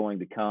thought were going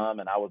to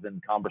come, and I was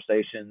in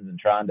conversations and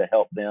trying to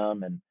help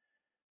them. And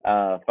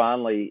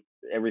finally,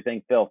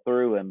 everything fell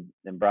through. And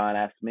Brian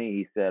asked me,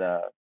 he said,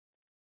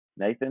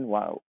 Nathan,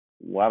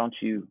 why don't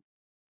you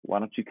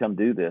come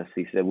do this?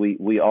 He said,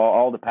 we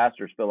all the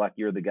pastors feel like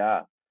you're the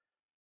guy.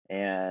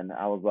 And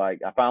I was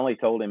like, I finally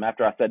told him,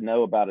 after I said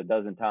no about a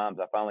dozen times,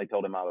 I finally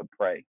told him I would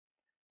pray.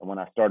 And when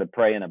I started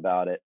praying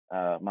about it,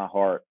 my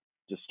heart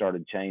just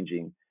started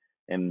changing.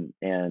 And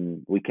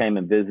we came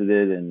and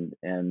visited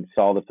and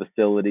saw the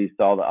facility,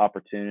 saw the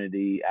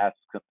opportunity, asked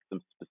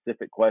some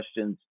specific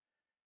questions.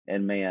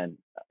 And man,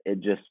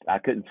 I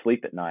couldn't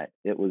sleep at night.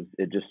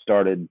 It just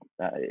started,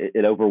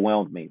 it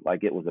overwhelmed me.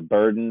 Like it was a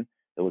burden.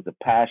 It was a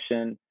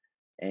passion.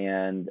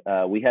 And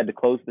we had to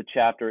close the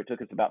chapter. It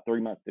took us about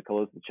 3 months to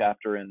close the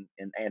chapter in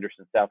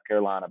Anderson, South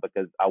Carolina,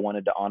 because I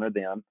wanted to honor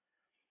them.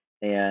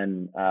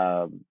 And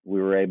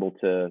we were able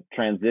to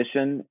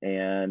transition.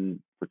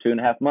 And for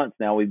 2.5 months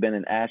now, we've been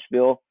in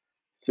Asheville.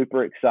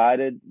 Super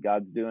excited.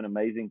 God's doing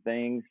amazing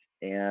things.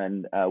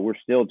 And we're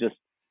still just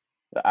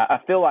I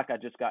feel like I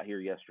just got here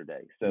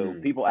yesterday. So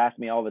Mm. people ask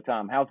me all the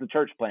time, "How's the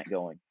church plant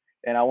going?"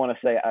 And I want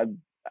to say,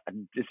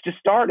 it's just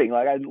starting.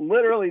 Like I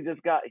literally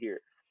just got here,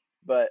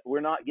 but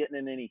we're not getting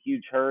in any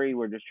huge hurry.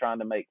 We're just trying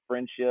to make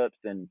friendships,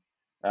 and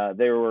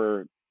there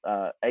were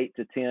 8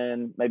 to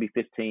 10, maybe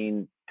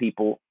 15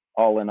 people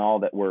all in all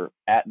that were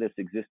at this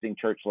existing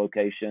church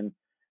location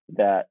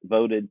that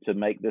voted to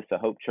make this a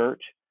Hope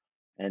Church.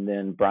 And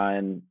then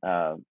Brian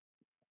uh,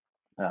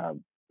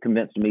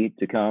 convinced me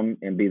to come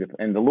and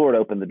and the Lord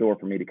opened the door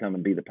for me to come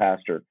and be the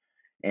pastor.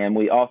 And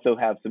we also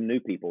have some new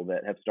people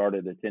that have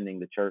started attending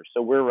the church.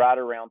 So we're right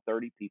around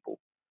 30 people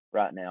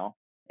right now.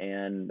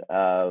 And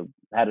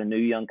had a new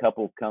young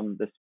couple come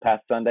this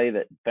past Sunday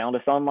that found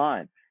us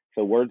online.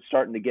 So word's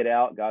starting to get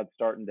out. God's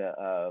starting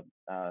to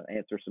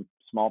answer some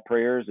small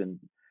prayers, and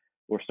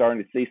we're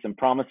starting to see some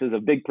promises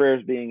of big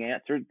prayers being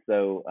answered.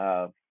 So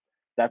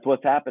that's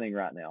what's happening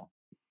right now.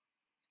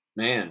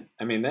 Man,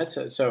 I mean that's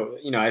so.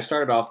 I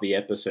started off the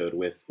episode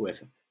with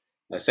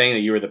saying that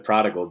you were the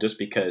prodigal, just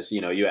because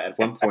you at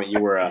one point you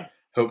were a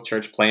Hope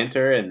Church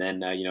planter, and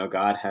then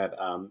God had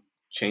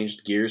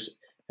changed gears,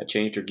 had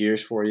changed your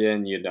gears for you,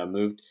 and you'd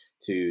moved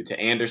to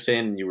Anderson,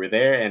 and you were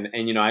there, and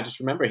I just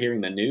remember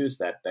hearing the news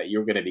that you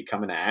were going to be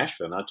coming to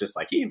Asheville, not just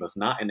like he was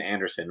not in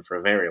Anderson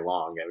for very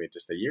long. I mean,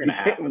 just a year and a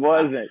half. It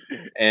wasn't,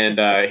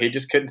 and he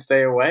just couldn't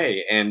stay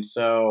away, and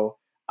so.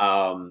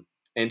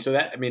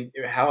 That, I mean,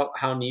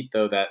 how neat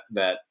though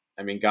that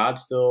I mean, God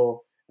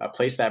still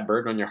placed that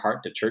burden on your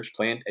heart to church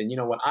plant. And you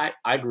know what?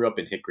 I grew up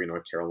in Hickory,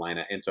 North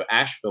Carolina, and so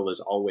Asheville is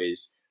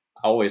always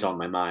on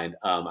my mind.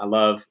 I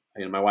love,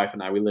 my wife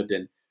and I, we lived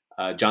in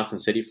Johnson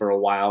City for a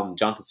while, and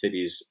Johnson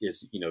City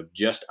is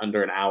just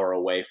under an hour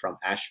away from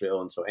Asheville,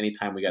 and so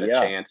anytime we got a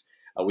chance,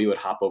 we would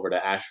hop over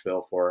to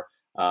Asheville for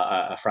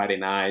a Friday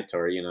night,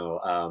 or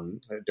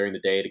during the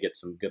day to get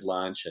some good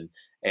lunch,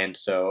 and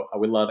so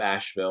we love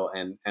Asheville,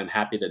 and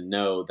happy to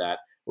know that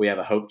we have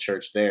a Hope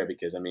Church there,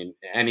 because I mean,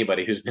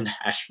 anybody who's been to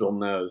Asheville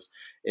knows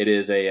it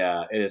is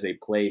a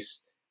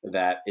place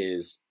that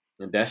is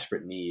in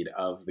desperate need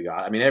of the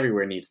God. I mean,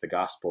 everywhere needs the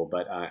gospel,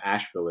 but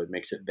Asheville, it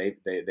makes it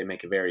they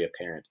make it very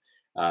apparent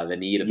the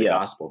need of the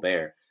gospel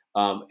there.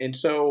 And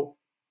so,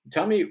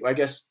 tell me, I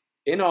guess,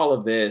 in all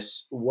of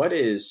this, what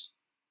is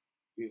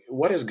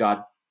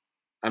God?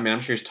 I mean,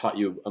 I'm sure He's taught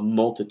you a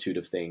multitude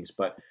of things,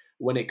 but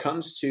when it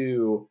comes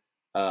to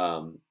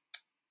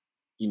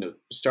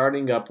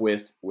starting up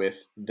with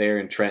there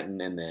in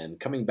Trenton and then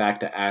coming back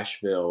to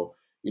Asheville,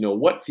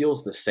 what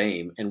feels the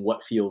same and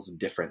what feels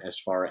different as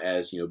far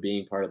as,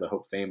 being part of the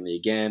Hope family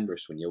again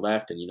versus when you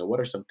left? And, what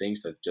are some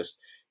things that just,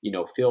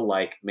 feel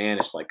like, man,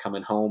 it's like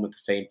coming home at the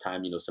same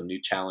time, some new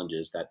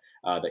challenges that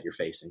you're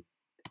facing?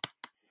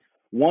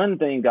 One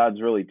thing God's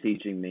really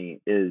teaching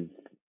me is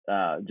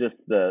just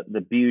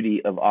the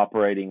beauty of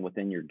operating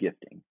within your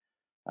gifting.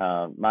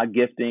 My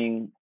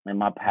gifting and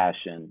my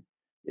passion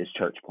is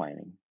church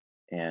planting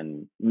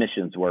and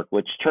missions work,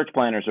 which church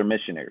planners are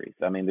missionaries.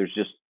 I mean, there's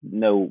just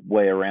no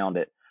way around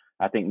it.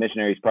 I think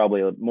missionary is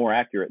probably a more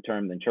accurate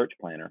term than church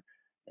planner.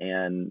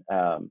 And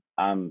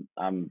I'm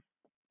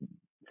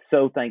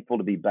so thankful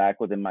to be back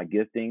within my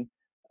gifting.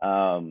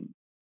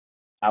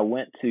 I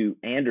went to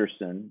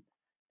Anderson,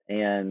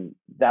 and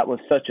that was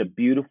such a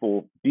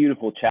beautiful,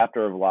 beautiful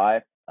chapter of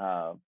life.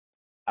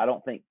 I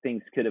don't think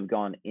things could have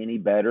gone any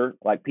better.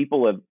 Like,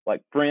 people have,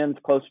 like, friends,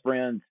 close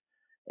friends,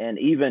 and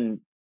even,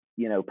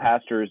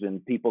 pastors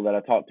and people that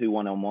I talk to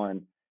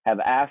one-on-one have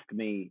asked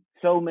me,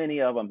 so many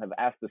of them have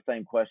asked the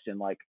same question,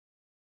 like,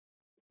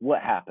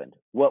 what happened?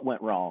 What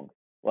went wrong?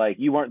 Like,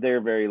 you weren't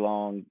there very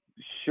long.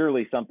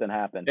 Surely something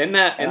happened. Isn't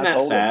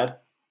that sad?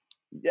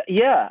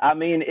 Yeah. I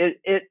mean,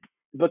 it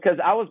because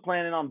I was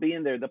planning on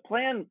being there. The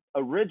plan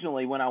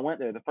originally, when I went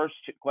there, the first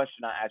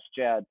question I asked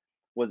Chad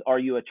was, are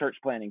you a church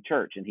planting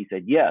church? And he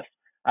said, yes.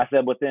 I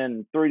said,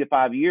 within 3 to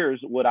 5 years,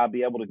 would I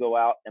be able to go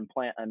out and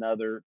plant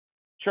another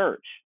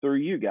church through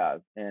you guys?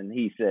 And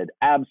he said,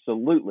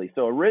 absolutely.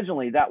 So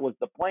originally that was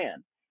the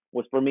plan,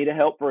 was for me to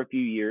help for a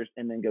few years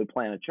and then go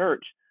plant a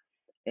church.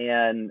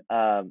 And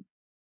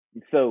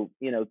so,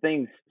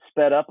 things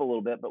sped up a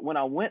little bit. But when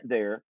I went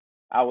there,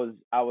 I was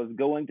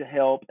going to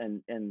help,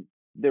 and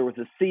there was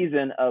a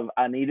season of,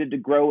 I needed to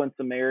grow in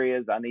some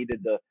areas. I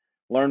needed to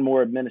learn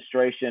more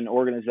administration,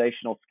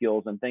 organizational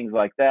skills, and things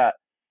like that.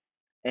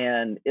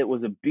 And it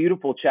was a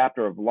beautiful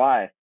chapter of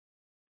life,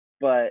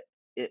 but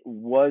it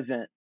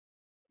wasn't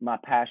my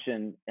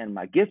passion and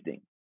my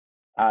gifting.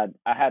 I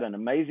had an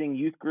amazing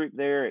youth group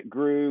there. It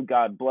grew.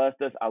 God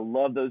blessed us. I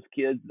love those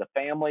kids, the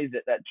families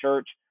at that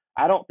church.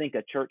 I don't think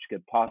a church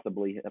could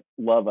possibly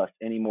love us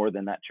any more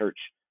than that church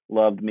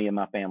loved me and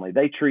my family.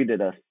 They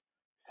treated us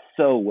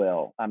so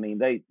well. I mean,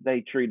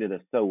 they treated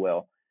us so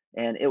well.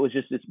 And it was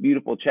just this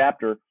beautiful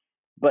chapter.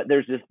 But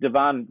there's this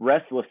divine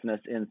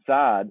restlessness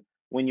inside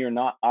when you're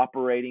not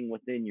operating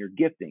within your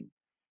gifting.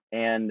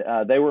 And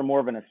they were more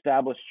of an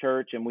established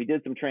church, and we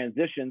did some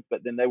transitions,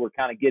 but then they were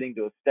kind of getting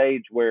to a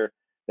stage where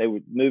they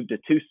would move to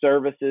 2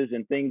 services,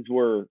 and things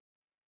were,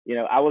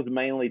 I was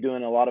mainly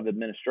doing a lot of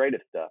administrative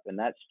stuff, and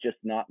that's just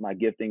not my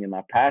gifting and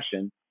my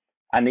passion.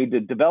 I need to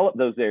develop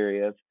those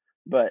areas,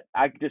 but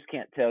I just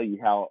can't tell you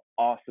how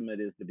awesome it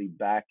is to be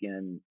back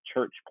in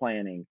church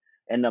planning.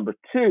 And number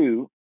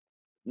two,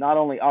 not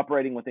only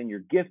operating within your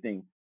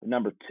gifting, but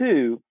number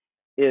two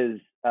is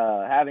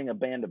having a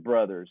band of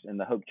brothers in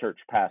the Hope Church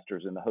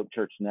pastors and the Hope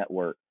Church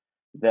network.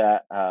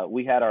 That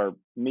we had our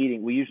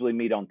meeting. We usually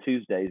meet on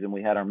Tuesdays, and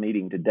we had our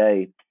meeting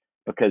today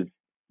because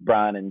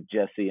Brian and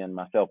Jesse and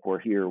myself were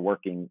here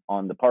working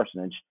on the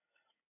parsonage.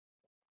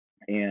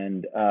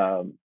 And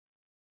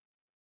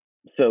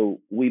so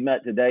we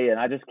met today, and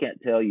I just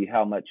can't tell you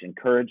how much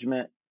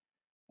encouragement,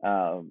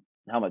 how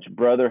much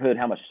brotherhood,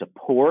 how much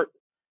support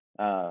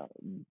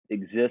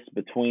exists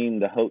between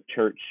the Hope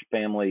Church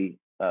family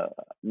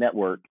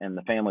network and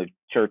the family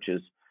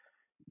churches.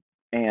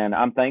 And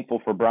I'm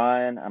thankful for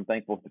Brian. I'm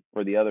thankful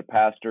for the other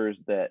pastors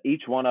that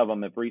each one of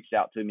them have reached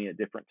out to me at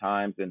different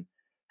times and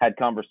had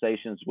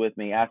conversations with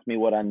me, asked me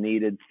what I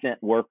needed,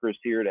 sent workers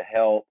here to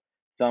help.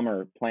 Some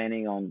are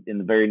planning on in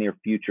the very near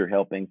future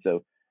helping.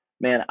 So,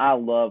 man, I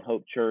love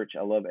Hope Church.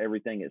 I love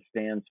everything it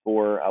stands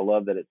for. I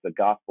love that it's a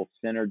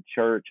gospel-centered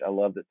church. I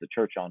love that it's a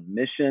church on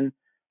mission.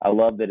 I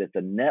love that it's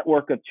a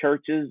network of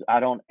churches.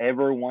 I don't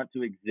ever want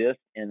to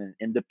exist in an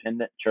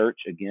independent church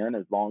again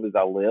as long as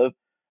I live.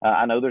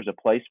 I know there's a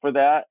place for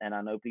that, and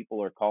I know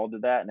people are called to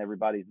that, and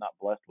everybody's not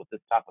blessed with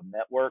this type of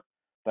network,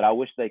 but I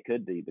wish they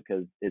could be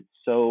because it's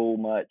so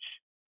much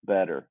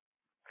better.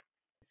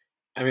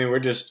 I mean,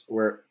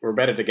 we're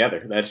better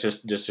together. That's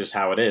just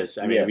how it is.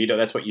 I mean,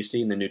 that's what you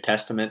see in the New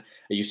Testament.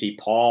 You see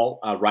Paul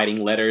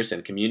writing letters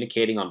and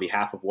communicating on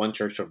behalf of one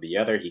church over the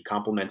other. He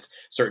compliments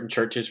certain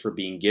churches for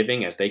being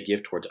giving as they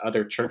give towards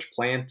other church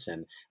plants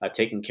and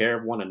taking care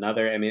of one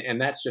another. I mean,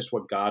 and that's just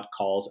what God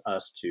calls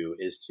us to,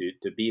 is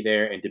to be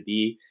there and to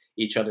be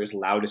each other's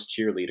loudest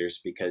cheerleaders,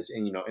 because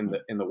in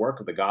the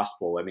work of the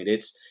gospel, I mean,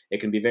 it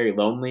can be very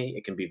lonely,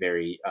 it can be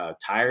very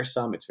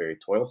tiresome, it's very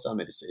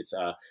toilsome. It's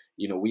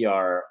we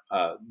are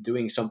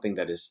doing something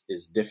that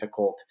is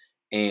difficult,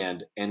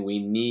 and we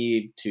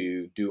need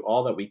to do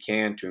all that we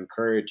can to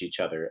encourage each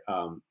other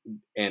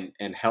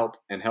and help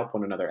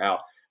one another out,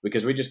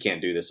 because we just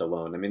can't do this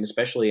alone. I mean,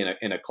 especially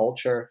in a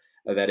culture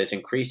that is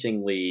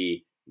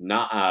increasingly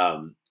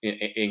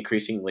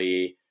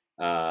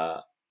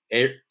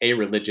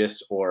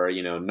a-religious, or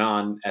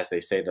non, as they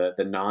say,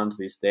 the nons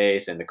these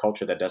days, and the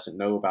culture that doesn't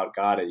know about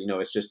God.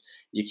 It's just,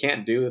 you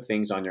can't do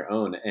things on your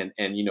own, and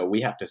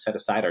we have to set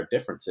aside our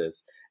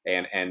differences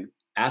and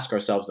ask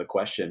ourselves the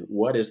question,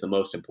 what is the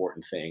most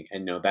important thing?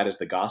 And that is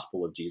the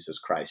gospel of Jesus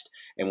Christ.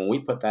 And when we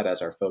put that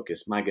as our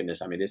focus, my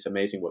goodness, I mean, it's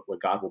amazing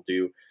what God will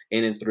do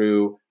in and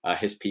through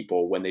his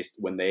people when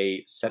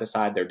they set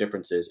aside their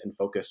differences and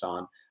focus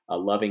on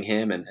loving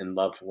him and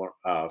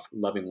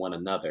loving one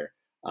another.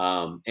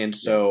 And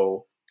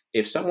so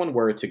if someone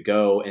were to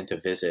go and to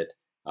visit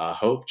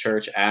Hope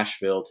Church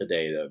Asheville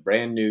today, the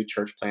brand new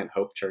church plant,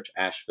 Hope Church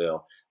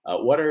Asheville,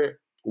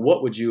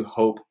 what would you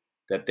hope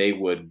that they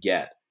would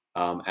get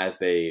as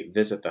they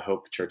visit the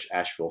Hope Church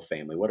Asheville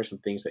family? What are some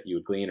things that you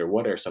would glean, or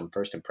what are some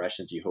first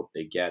impressions you hope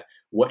they get?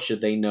 What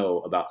should they know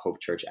about Hope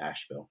Church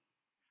Asheville?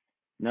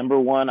 Number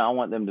one, I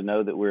want them to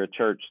know that we're a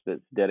church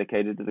that's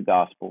dedicated to the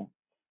gospel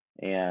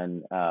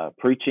and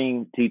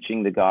preaching,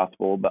 teaching the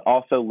gospel, but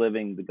also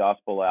living the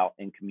gospel out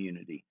in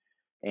community.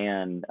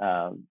 And,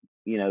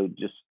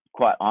 just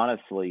quite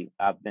honestly,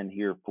 I've been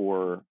here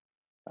for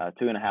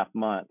 2.5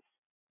 months,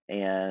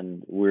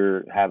 and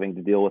we're having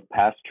to deal with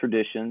past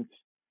traditions,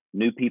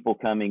 new people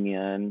coming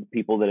in,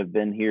 people that have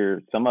been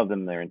here, some of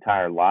them their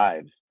entire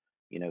lives,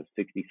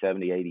 60,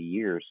 70, 80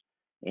 years.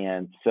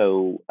 And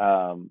so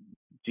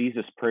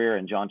Jesus' prayer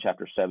in John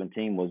chapter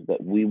 17 was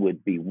that we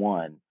would be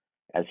one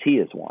as he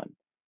is one.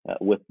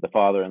 With the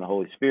Father and the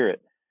Holy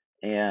Spirit.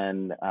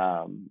 And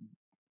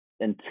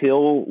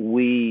until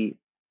we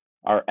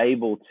are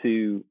able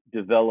to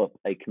develop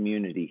a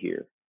community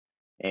here,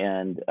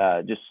 and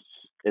just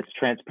as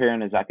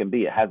transparent as I can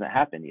be, it hasn't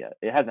happened yet.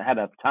 It hasn't had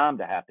enough time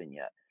to happen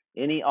yet.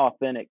 Any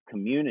authentic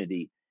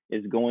community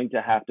is going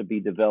to have to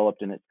be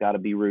developed, and it's got to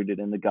be rooted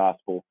in the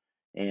gospel.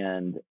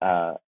 And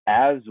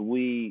I've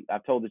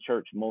told the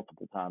church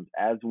multiple times,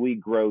 as we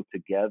grow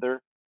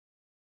together,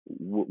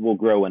 we'll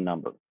grow in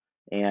number.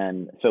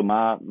 And so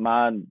my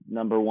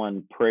number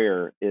one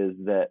prayer is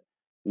that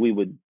we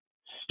would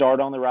start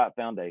on the right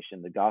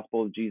foundation, the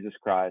gospel of Jesus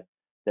Christ,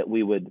 that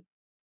we would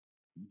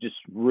just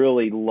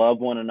really love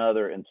one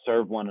another and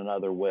serve one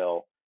another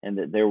well, and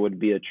that there would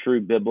be a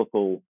true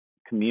biblical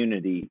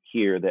community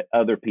here that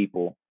other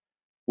people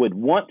would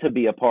want to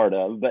be a part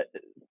of, but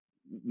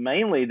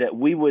mainly that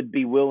we would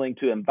be willing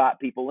to invite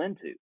people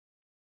into.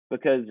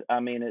 Because, I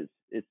mean, it's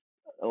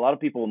a lot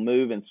of people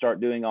move and start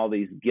doing all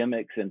these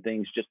gimmicks and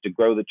things just to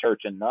grow the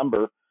church in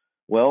number.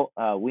 Well,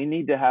 we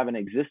need to have an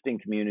existing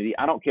community.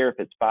 I don't care if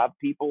it's 5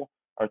 people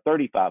or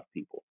 35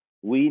 people.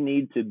 We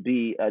need to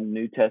be a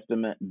New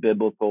Testament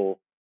biblical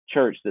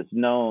church that's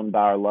known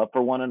by our love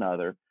for one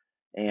another.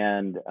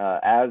 And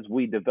as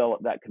we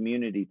develop that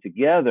community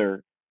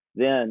together,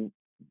 then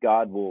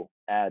God will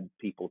add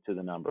people to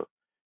the number,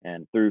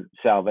 and through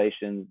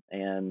salvation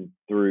and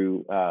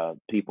through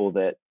people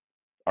that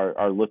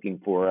are looking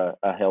for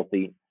a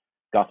healthy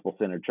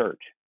gospel-centered church.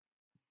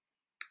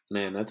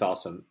 Man, that's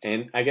awesome.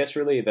 And I guess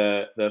really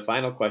the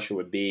final question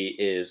would be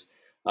is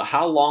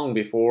how long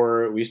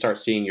before we start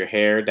seeing your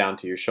hair down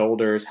to your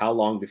shoulders? How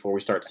long before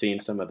we start seeing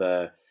some of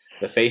the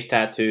face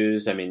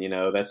tattoos? I mean,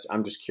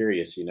 I'm just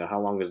curious,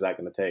 how long is that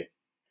going to take?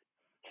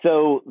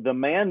 So the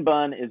man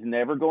bun is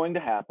never going to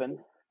happen.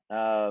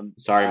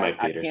 Sorry, Mike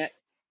Peters. I can't.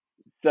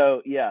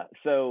 So yeah.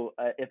 So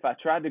if I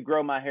tried to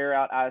grow my hair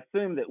out, I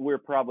assume that we're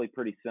probably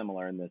pretty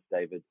similar in this,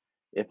 David.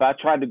 If I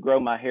tried to grow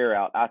my hair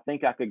out, I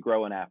think I could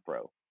grow an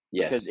afro.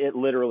 Yes. Because it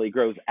literally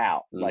grows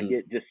out. Mm-hmm.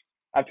 Like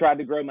I've tried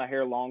to grow my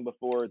hair long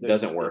before.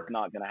 Doesn't work. It's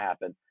not going to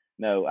happen.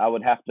 No, I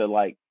would have to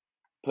like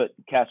put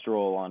castor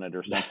oil on it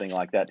or something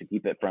like that to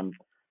keep it from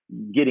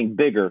getting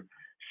bigger.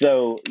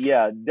 So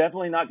yeah,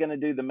 definitely not going to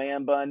do the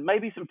man bun.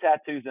 Maybe some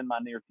tattoos in my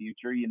near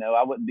future.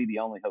 I wouldn't be the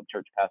only Hope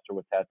Church pastor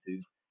with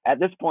tattoos. At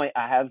this point,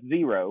 I have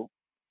zero.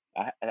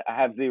 I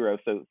have zero.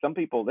 So some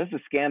people, this is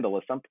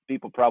scandalous. Some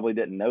people probably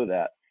didn't know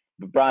that.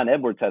 But Brian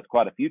Edwards has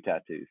quite a few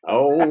tattoos.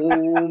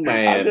 Oh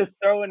man! I'm just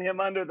throwing him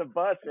under the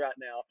bus right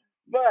now.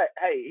 But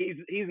hey,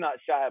 he's not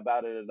shy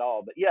about it at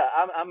all. But yeah,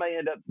 I may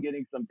end up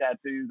getting some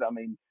tattoos. I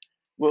mean,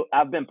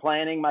 I've been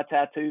planning my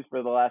tattoos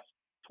for the last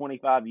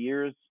 25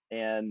 years,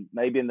 and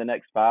maybe in the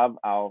next 5,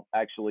 I'll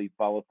actually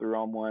follow through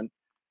on one.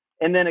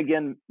 And then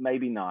again,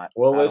 maybe not.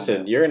 Well,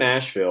 listen, you're in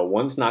Asheville.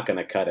 One's not going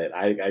to cut it.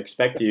 I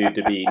expect you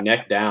to be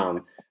neck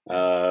down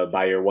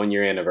by your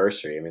 1-year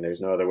anniversary. I mean,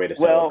 there's no other way to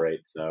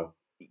celebrate. So.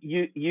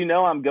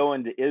 I'm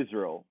going to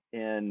Israel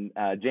in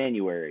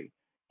January,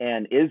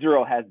 and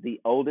Israel has the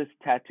oldest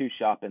tattoo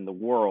shop in the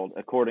world,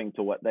 according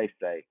to what they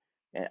say.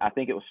 And I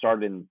think it was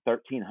started in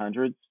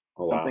 1300s,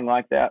 something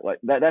like that. Like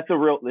that's a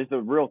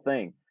real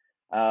thing.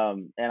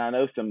 And I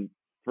know some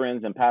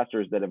friends and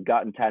pastors that have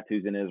gotten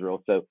tattoos in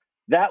Israel, so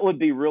that would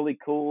be really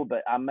cool.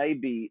 But I'm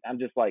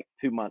just like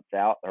 2 months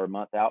out or a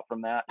month out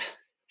from that.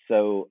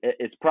 So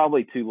it's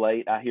probably too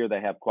late. I hear they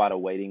have quite a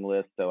waiting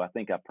list, so I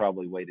think I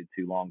probably waited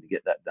too long to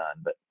get that done.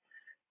 But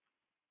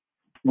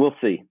we'll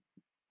see.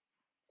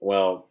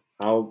 Well,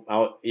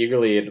 I'll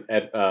eagerly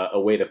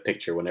await a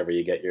picture whenever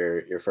you get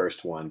your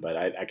first one. But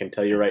I can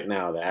tell you right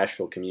now, the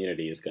Asheville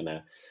community is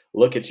gonna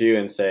look at you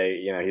and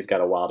say, he's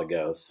got a while to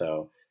go.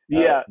 So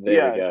there we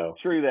go.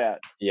 True that.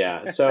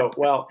 Yeah. So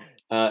well,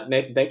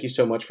 Nathan, thank you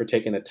so much for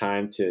taking the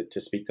time to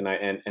speak tonight,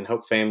 and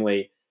Hope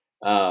family.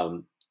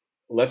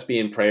 Let's be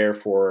in prayer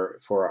for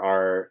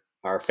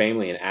our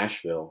family in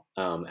Asheville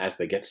as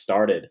they get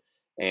started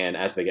and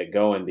as they get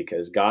going,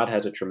 because God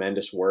has a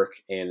tremendous work.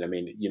 And I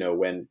mean,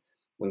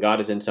 when God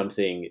is in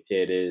something,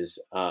 it is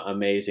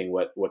amazing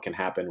what can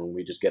happen when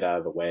we just get out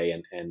of the way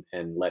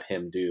and let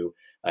Him do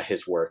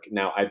His work.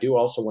 Now, I do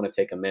also want to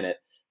take a minute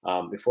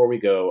before we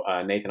go,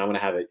 Nathan. I'm going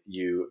to have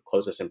you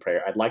close us in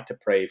prayer. I'd like to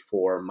pray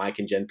for Mike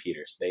and Jen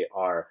Peters. They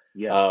are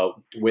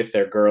with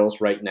their girls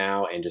right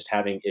now and just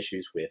having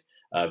issues with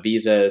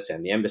visas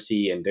and the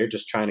embassy, and they're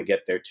just trying to get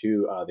their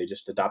they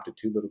just adopted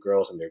 2 little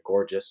girls, and they're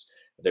gorgeous.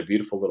 They're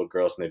beautiful little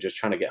girls, and they're just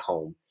trying to get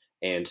home.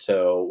 And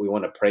so we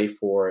want to pray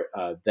for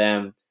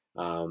them,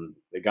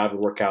 that God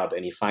would work out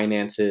any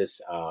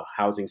finances,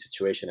 housing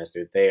situation as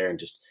they're there, and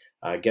just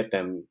get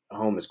them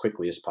home as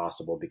quickly as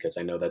possible, because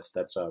I know that's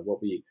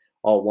what we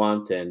all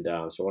want. And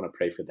so I want to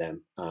pray for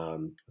them.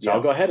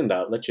 I'll go ahead and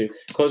let you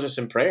close us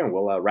in prayer, and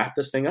we'll wrap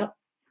this thing up.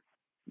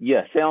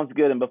 Yeah, sounds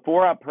good. And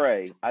before I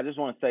pray, I just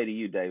want to say to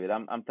you, David,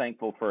 I'm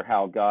thankful for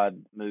how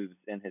God moves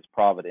in His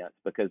providence,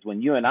 because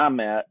when you and I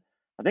met,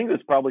 I think it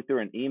was probably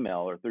through an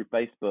email or through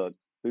Facebook,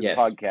 through the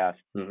podcast,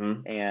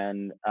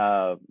 and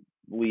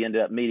we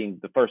ended up meeting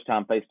the first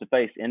time face to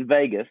face in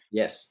Vegas.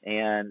 Yes,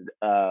 and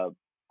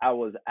I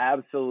was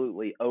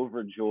absolutely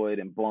overjoyed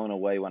and blown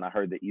away when I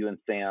heard that you and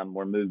Sam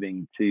were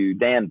moving to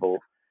Danville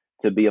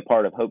to be a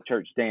part of Hope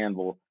Church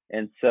Danville.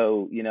 And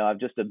so, I've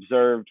just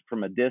observed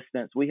from a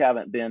distance. We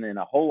haven't been in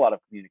a whole lot of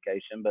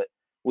communication, but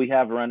we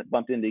have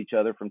bumped into each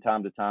other from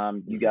time to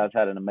time. You guys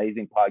had an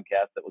amazing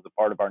podcast that was a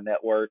part of our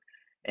network.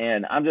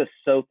 And I'm just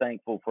so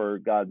thankful for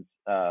God's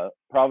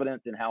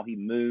providence and how He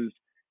moves,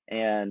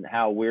 and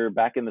how we're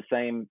back in the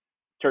same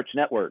church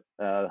network,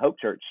 Hope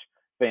Church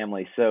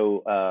family.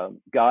 So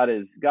God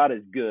is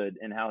good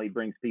in how He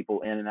brings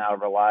people in and out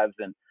of our lives.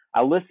 And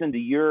I listened to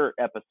your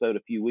episode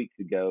a few weeks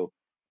ago,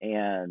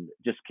 and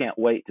just can't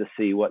wait to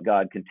see what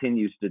God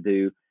continues to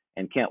do,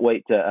 and can't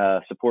wait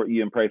to support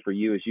you and pray for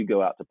you as you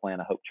go out to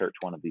plant a Hope Church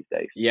one of these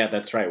days. Yeah,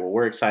 that's right. Well,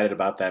 we're excited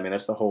about that. I mean,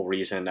 that's the whole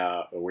reason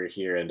we're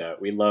here, and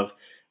we love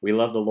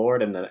the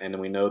Lord, and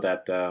we know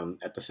that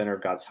at the center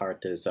of God's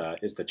heart is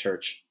the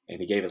church, and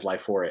He gave His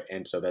life for it.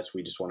 And so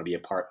we just want to be a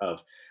part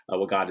of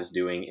what God is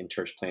doing in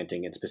church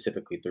planting, and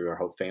specifically through our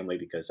Hope family,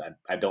 because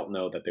I don't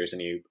know that there's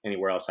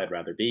anywhere else I'd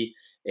rather be.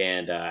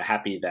 And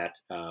happy that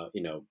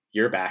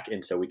you're back,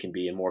 and so we can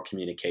be in more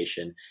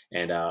communication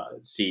and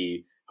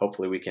see.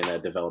 Hopefully, we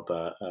can develop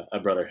a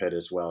brotherhood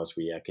as well as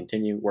we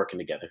continue working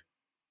together.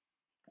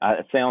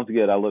 It sounds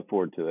good. I look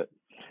forward to it.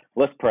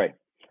 Let's pray.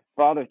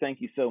 Father,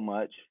 thank you so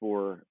much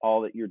for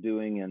all that you're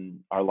doing in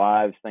our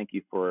lives. Thank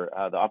you for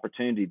the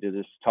opportunity to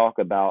just talk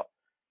about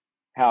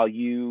how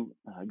you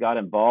got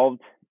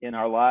involved in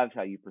our lives,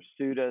 how you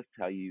pursued us,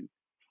 how you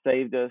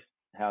saved us,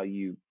 how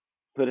you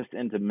put us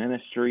into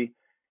ministry.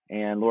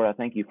 And Lord, I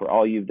thank you for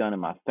all you've done in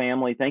my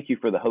family. Thank you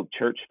for the Hope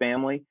Church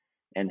family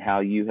and how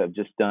you have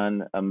just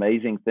done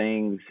amazing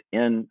things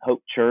in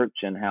Hope Church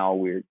and how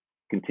we're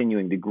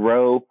continuing to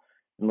grow.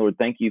 And Lord,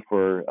 thank you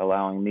for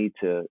allowing me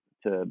to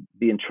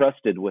be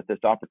entrusted with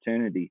this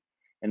opportunity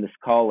and this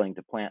calling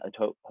to plant a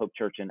Hope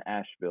Church in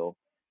Asheville.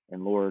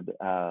 And Lord,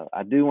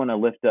 I do want to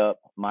lift up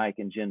Mike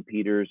and Jen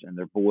Peters and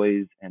their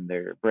boys and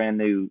their brand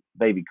new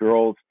baby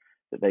girls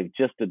that they've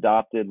just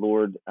adopted.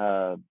 Lord,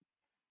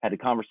 had a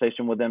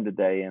conversation with them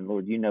today, and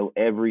Lord, you know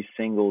every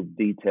single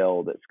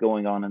detail that's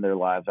going on in their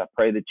lives. I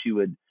pray that you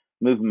would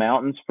move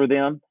mountains for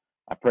them.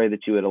 I pray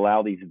that you would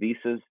allow these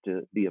visas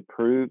to be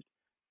approved,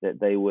 that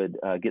they would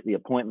get the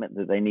appointment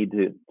that they need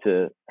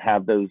to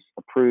have those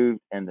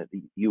approved, and that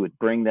you would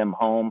bring them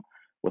home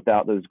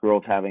without those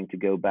girls having to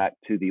go back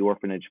to the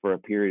orphanage for a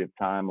period of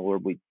time.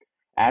 Lord, we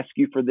ask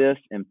you for this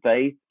in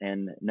faith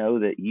and know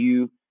that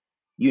you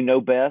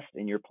know best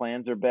and your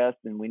plans are best.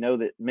 And we know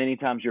that many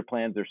times your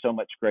plans are so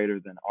much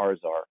greater than ours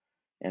are.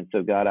 And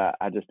so, God,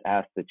 I just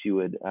ask that you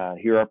would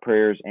hear our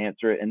prayers,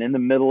 answer it. And in the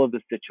middle of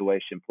the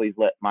situation, please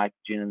let Mike,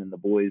 Jen, and the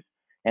boys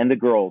and the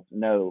girls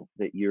know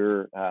that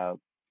you're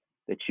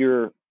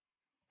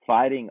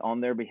fighting on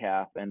their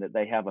behalf and that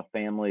they have a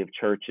family of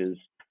churches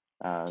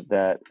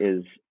that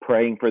is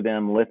praying for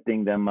them,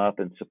 lifting them up,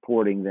 and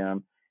supporting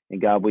them.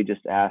 And God, we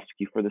just ask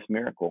you for this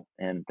miracle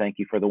and thank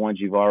you for the ones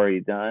you've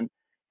already done.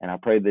 And I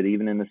pray that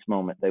even in this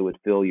moment, they would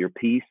feel your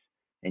peace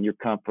and your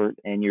comfort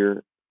and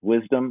your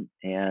wisdom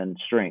and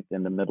strength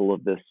in the middle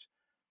of this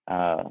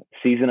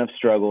season of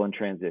struggle and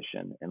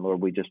transition. And Lord,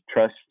 we just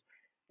trust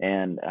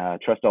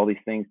all these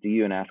things to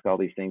you and ask all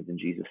these things in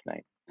Jesus'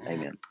 name.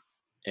 Amen.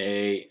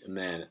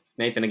 Amen.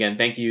 Nathan, again,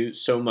 thank you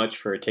so much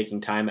for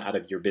taking time out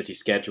of your busy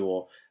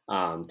schedule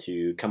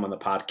to come on the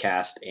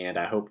podcast. And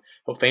I hope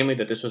family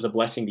that this was a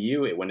blessing to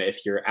you.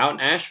 If you're out in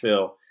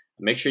Asheville,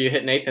 make sure you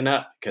hit Nathan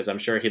up because I'm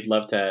sure he'd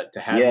love to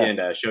have you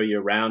and show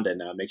you around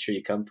and make sure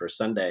you come for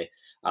Sunday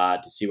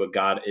to see what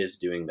God is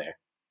doing there.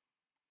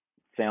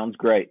 Sounds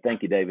great.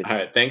 Thank you, David. All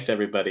right. Thanks,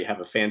 everybody.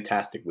 Have a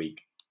fantastic week.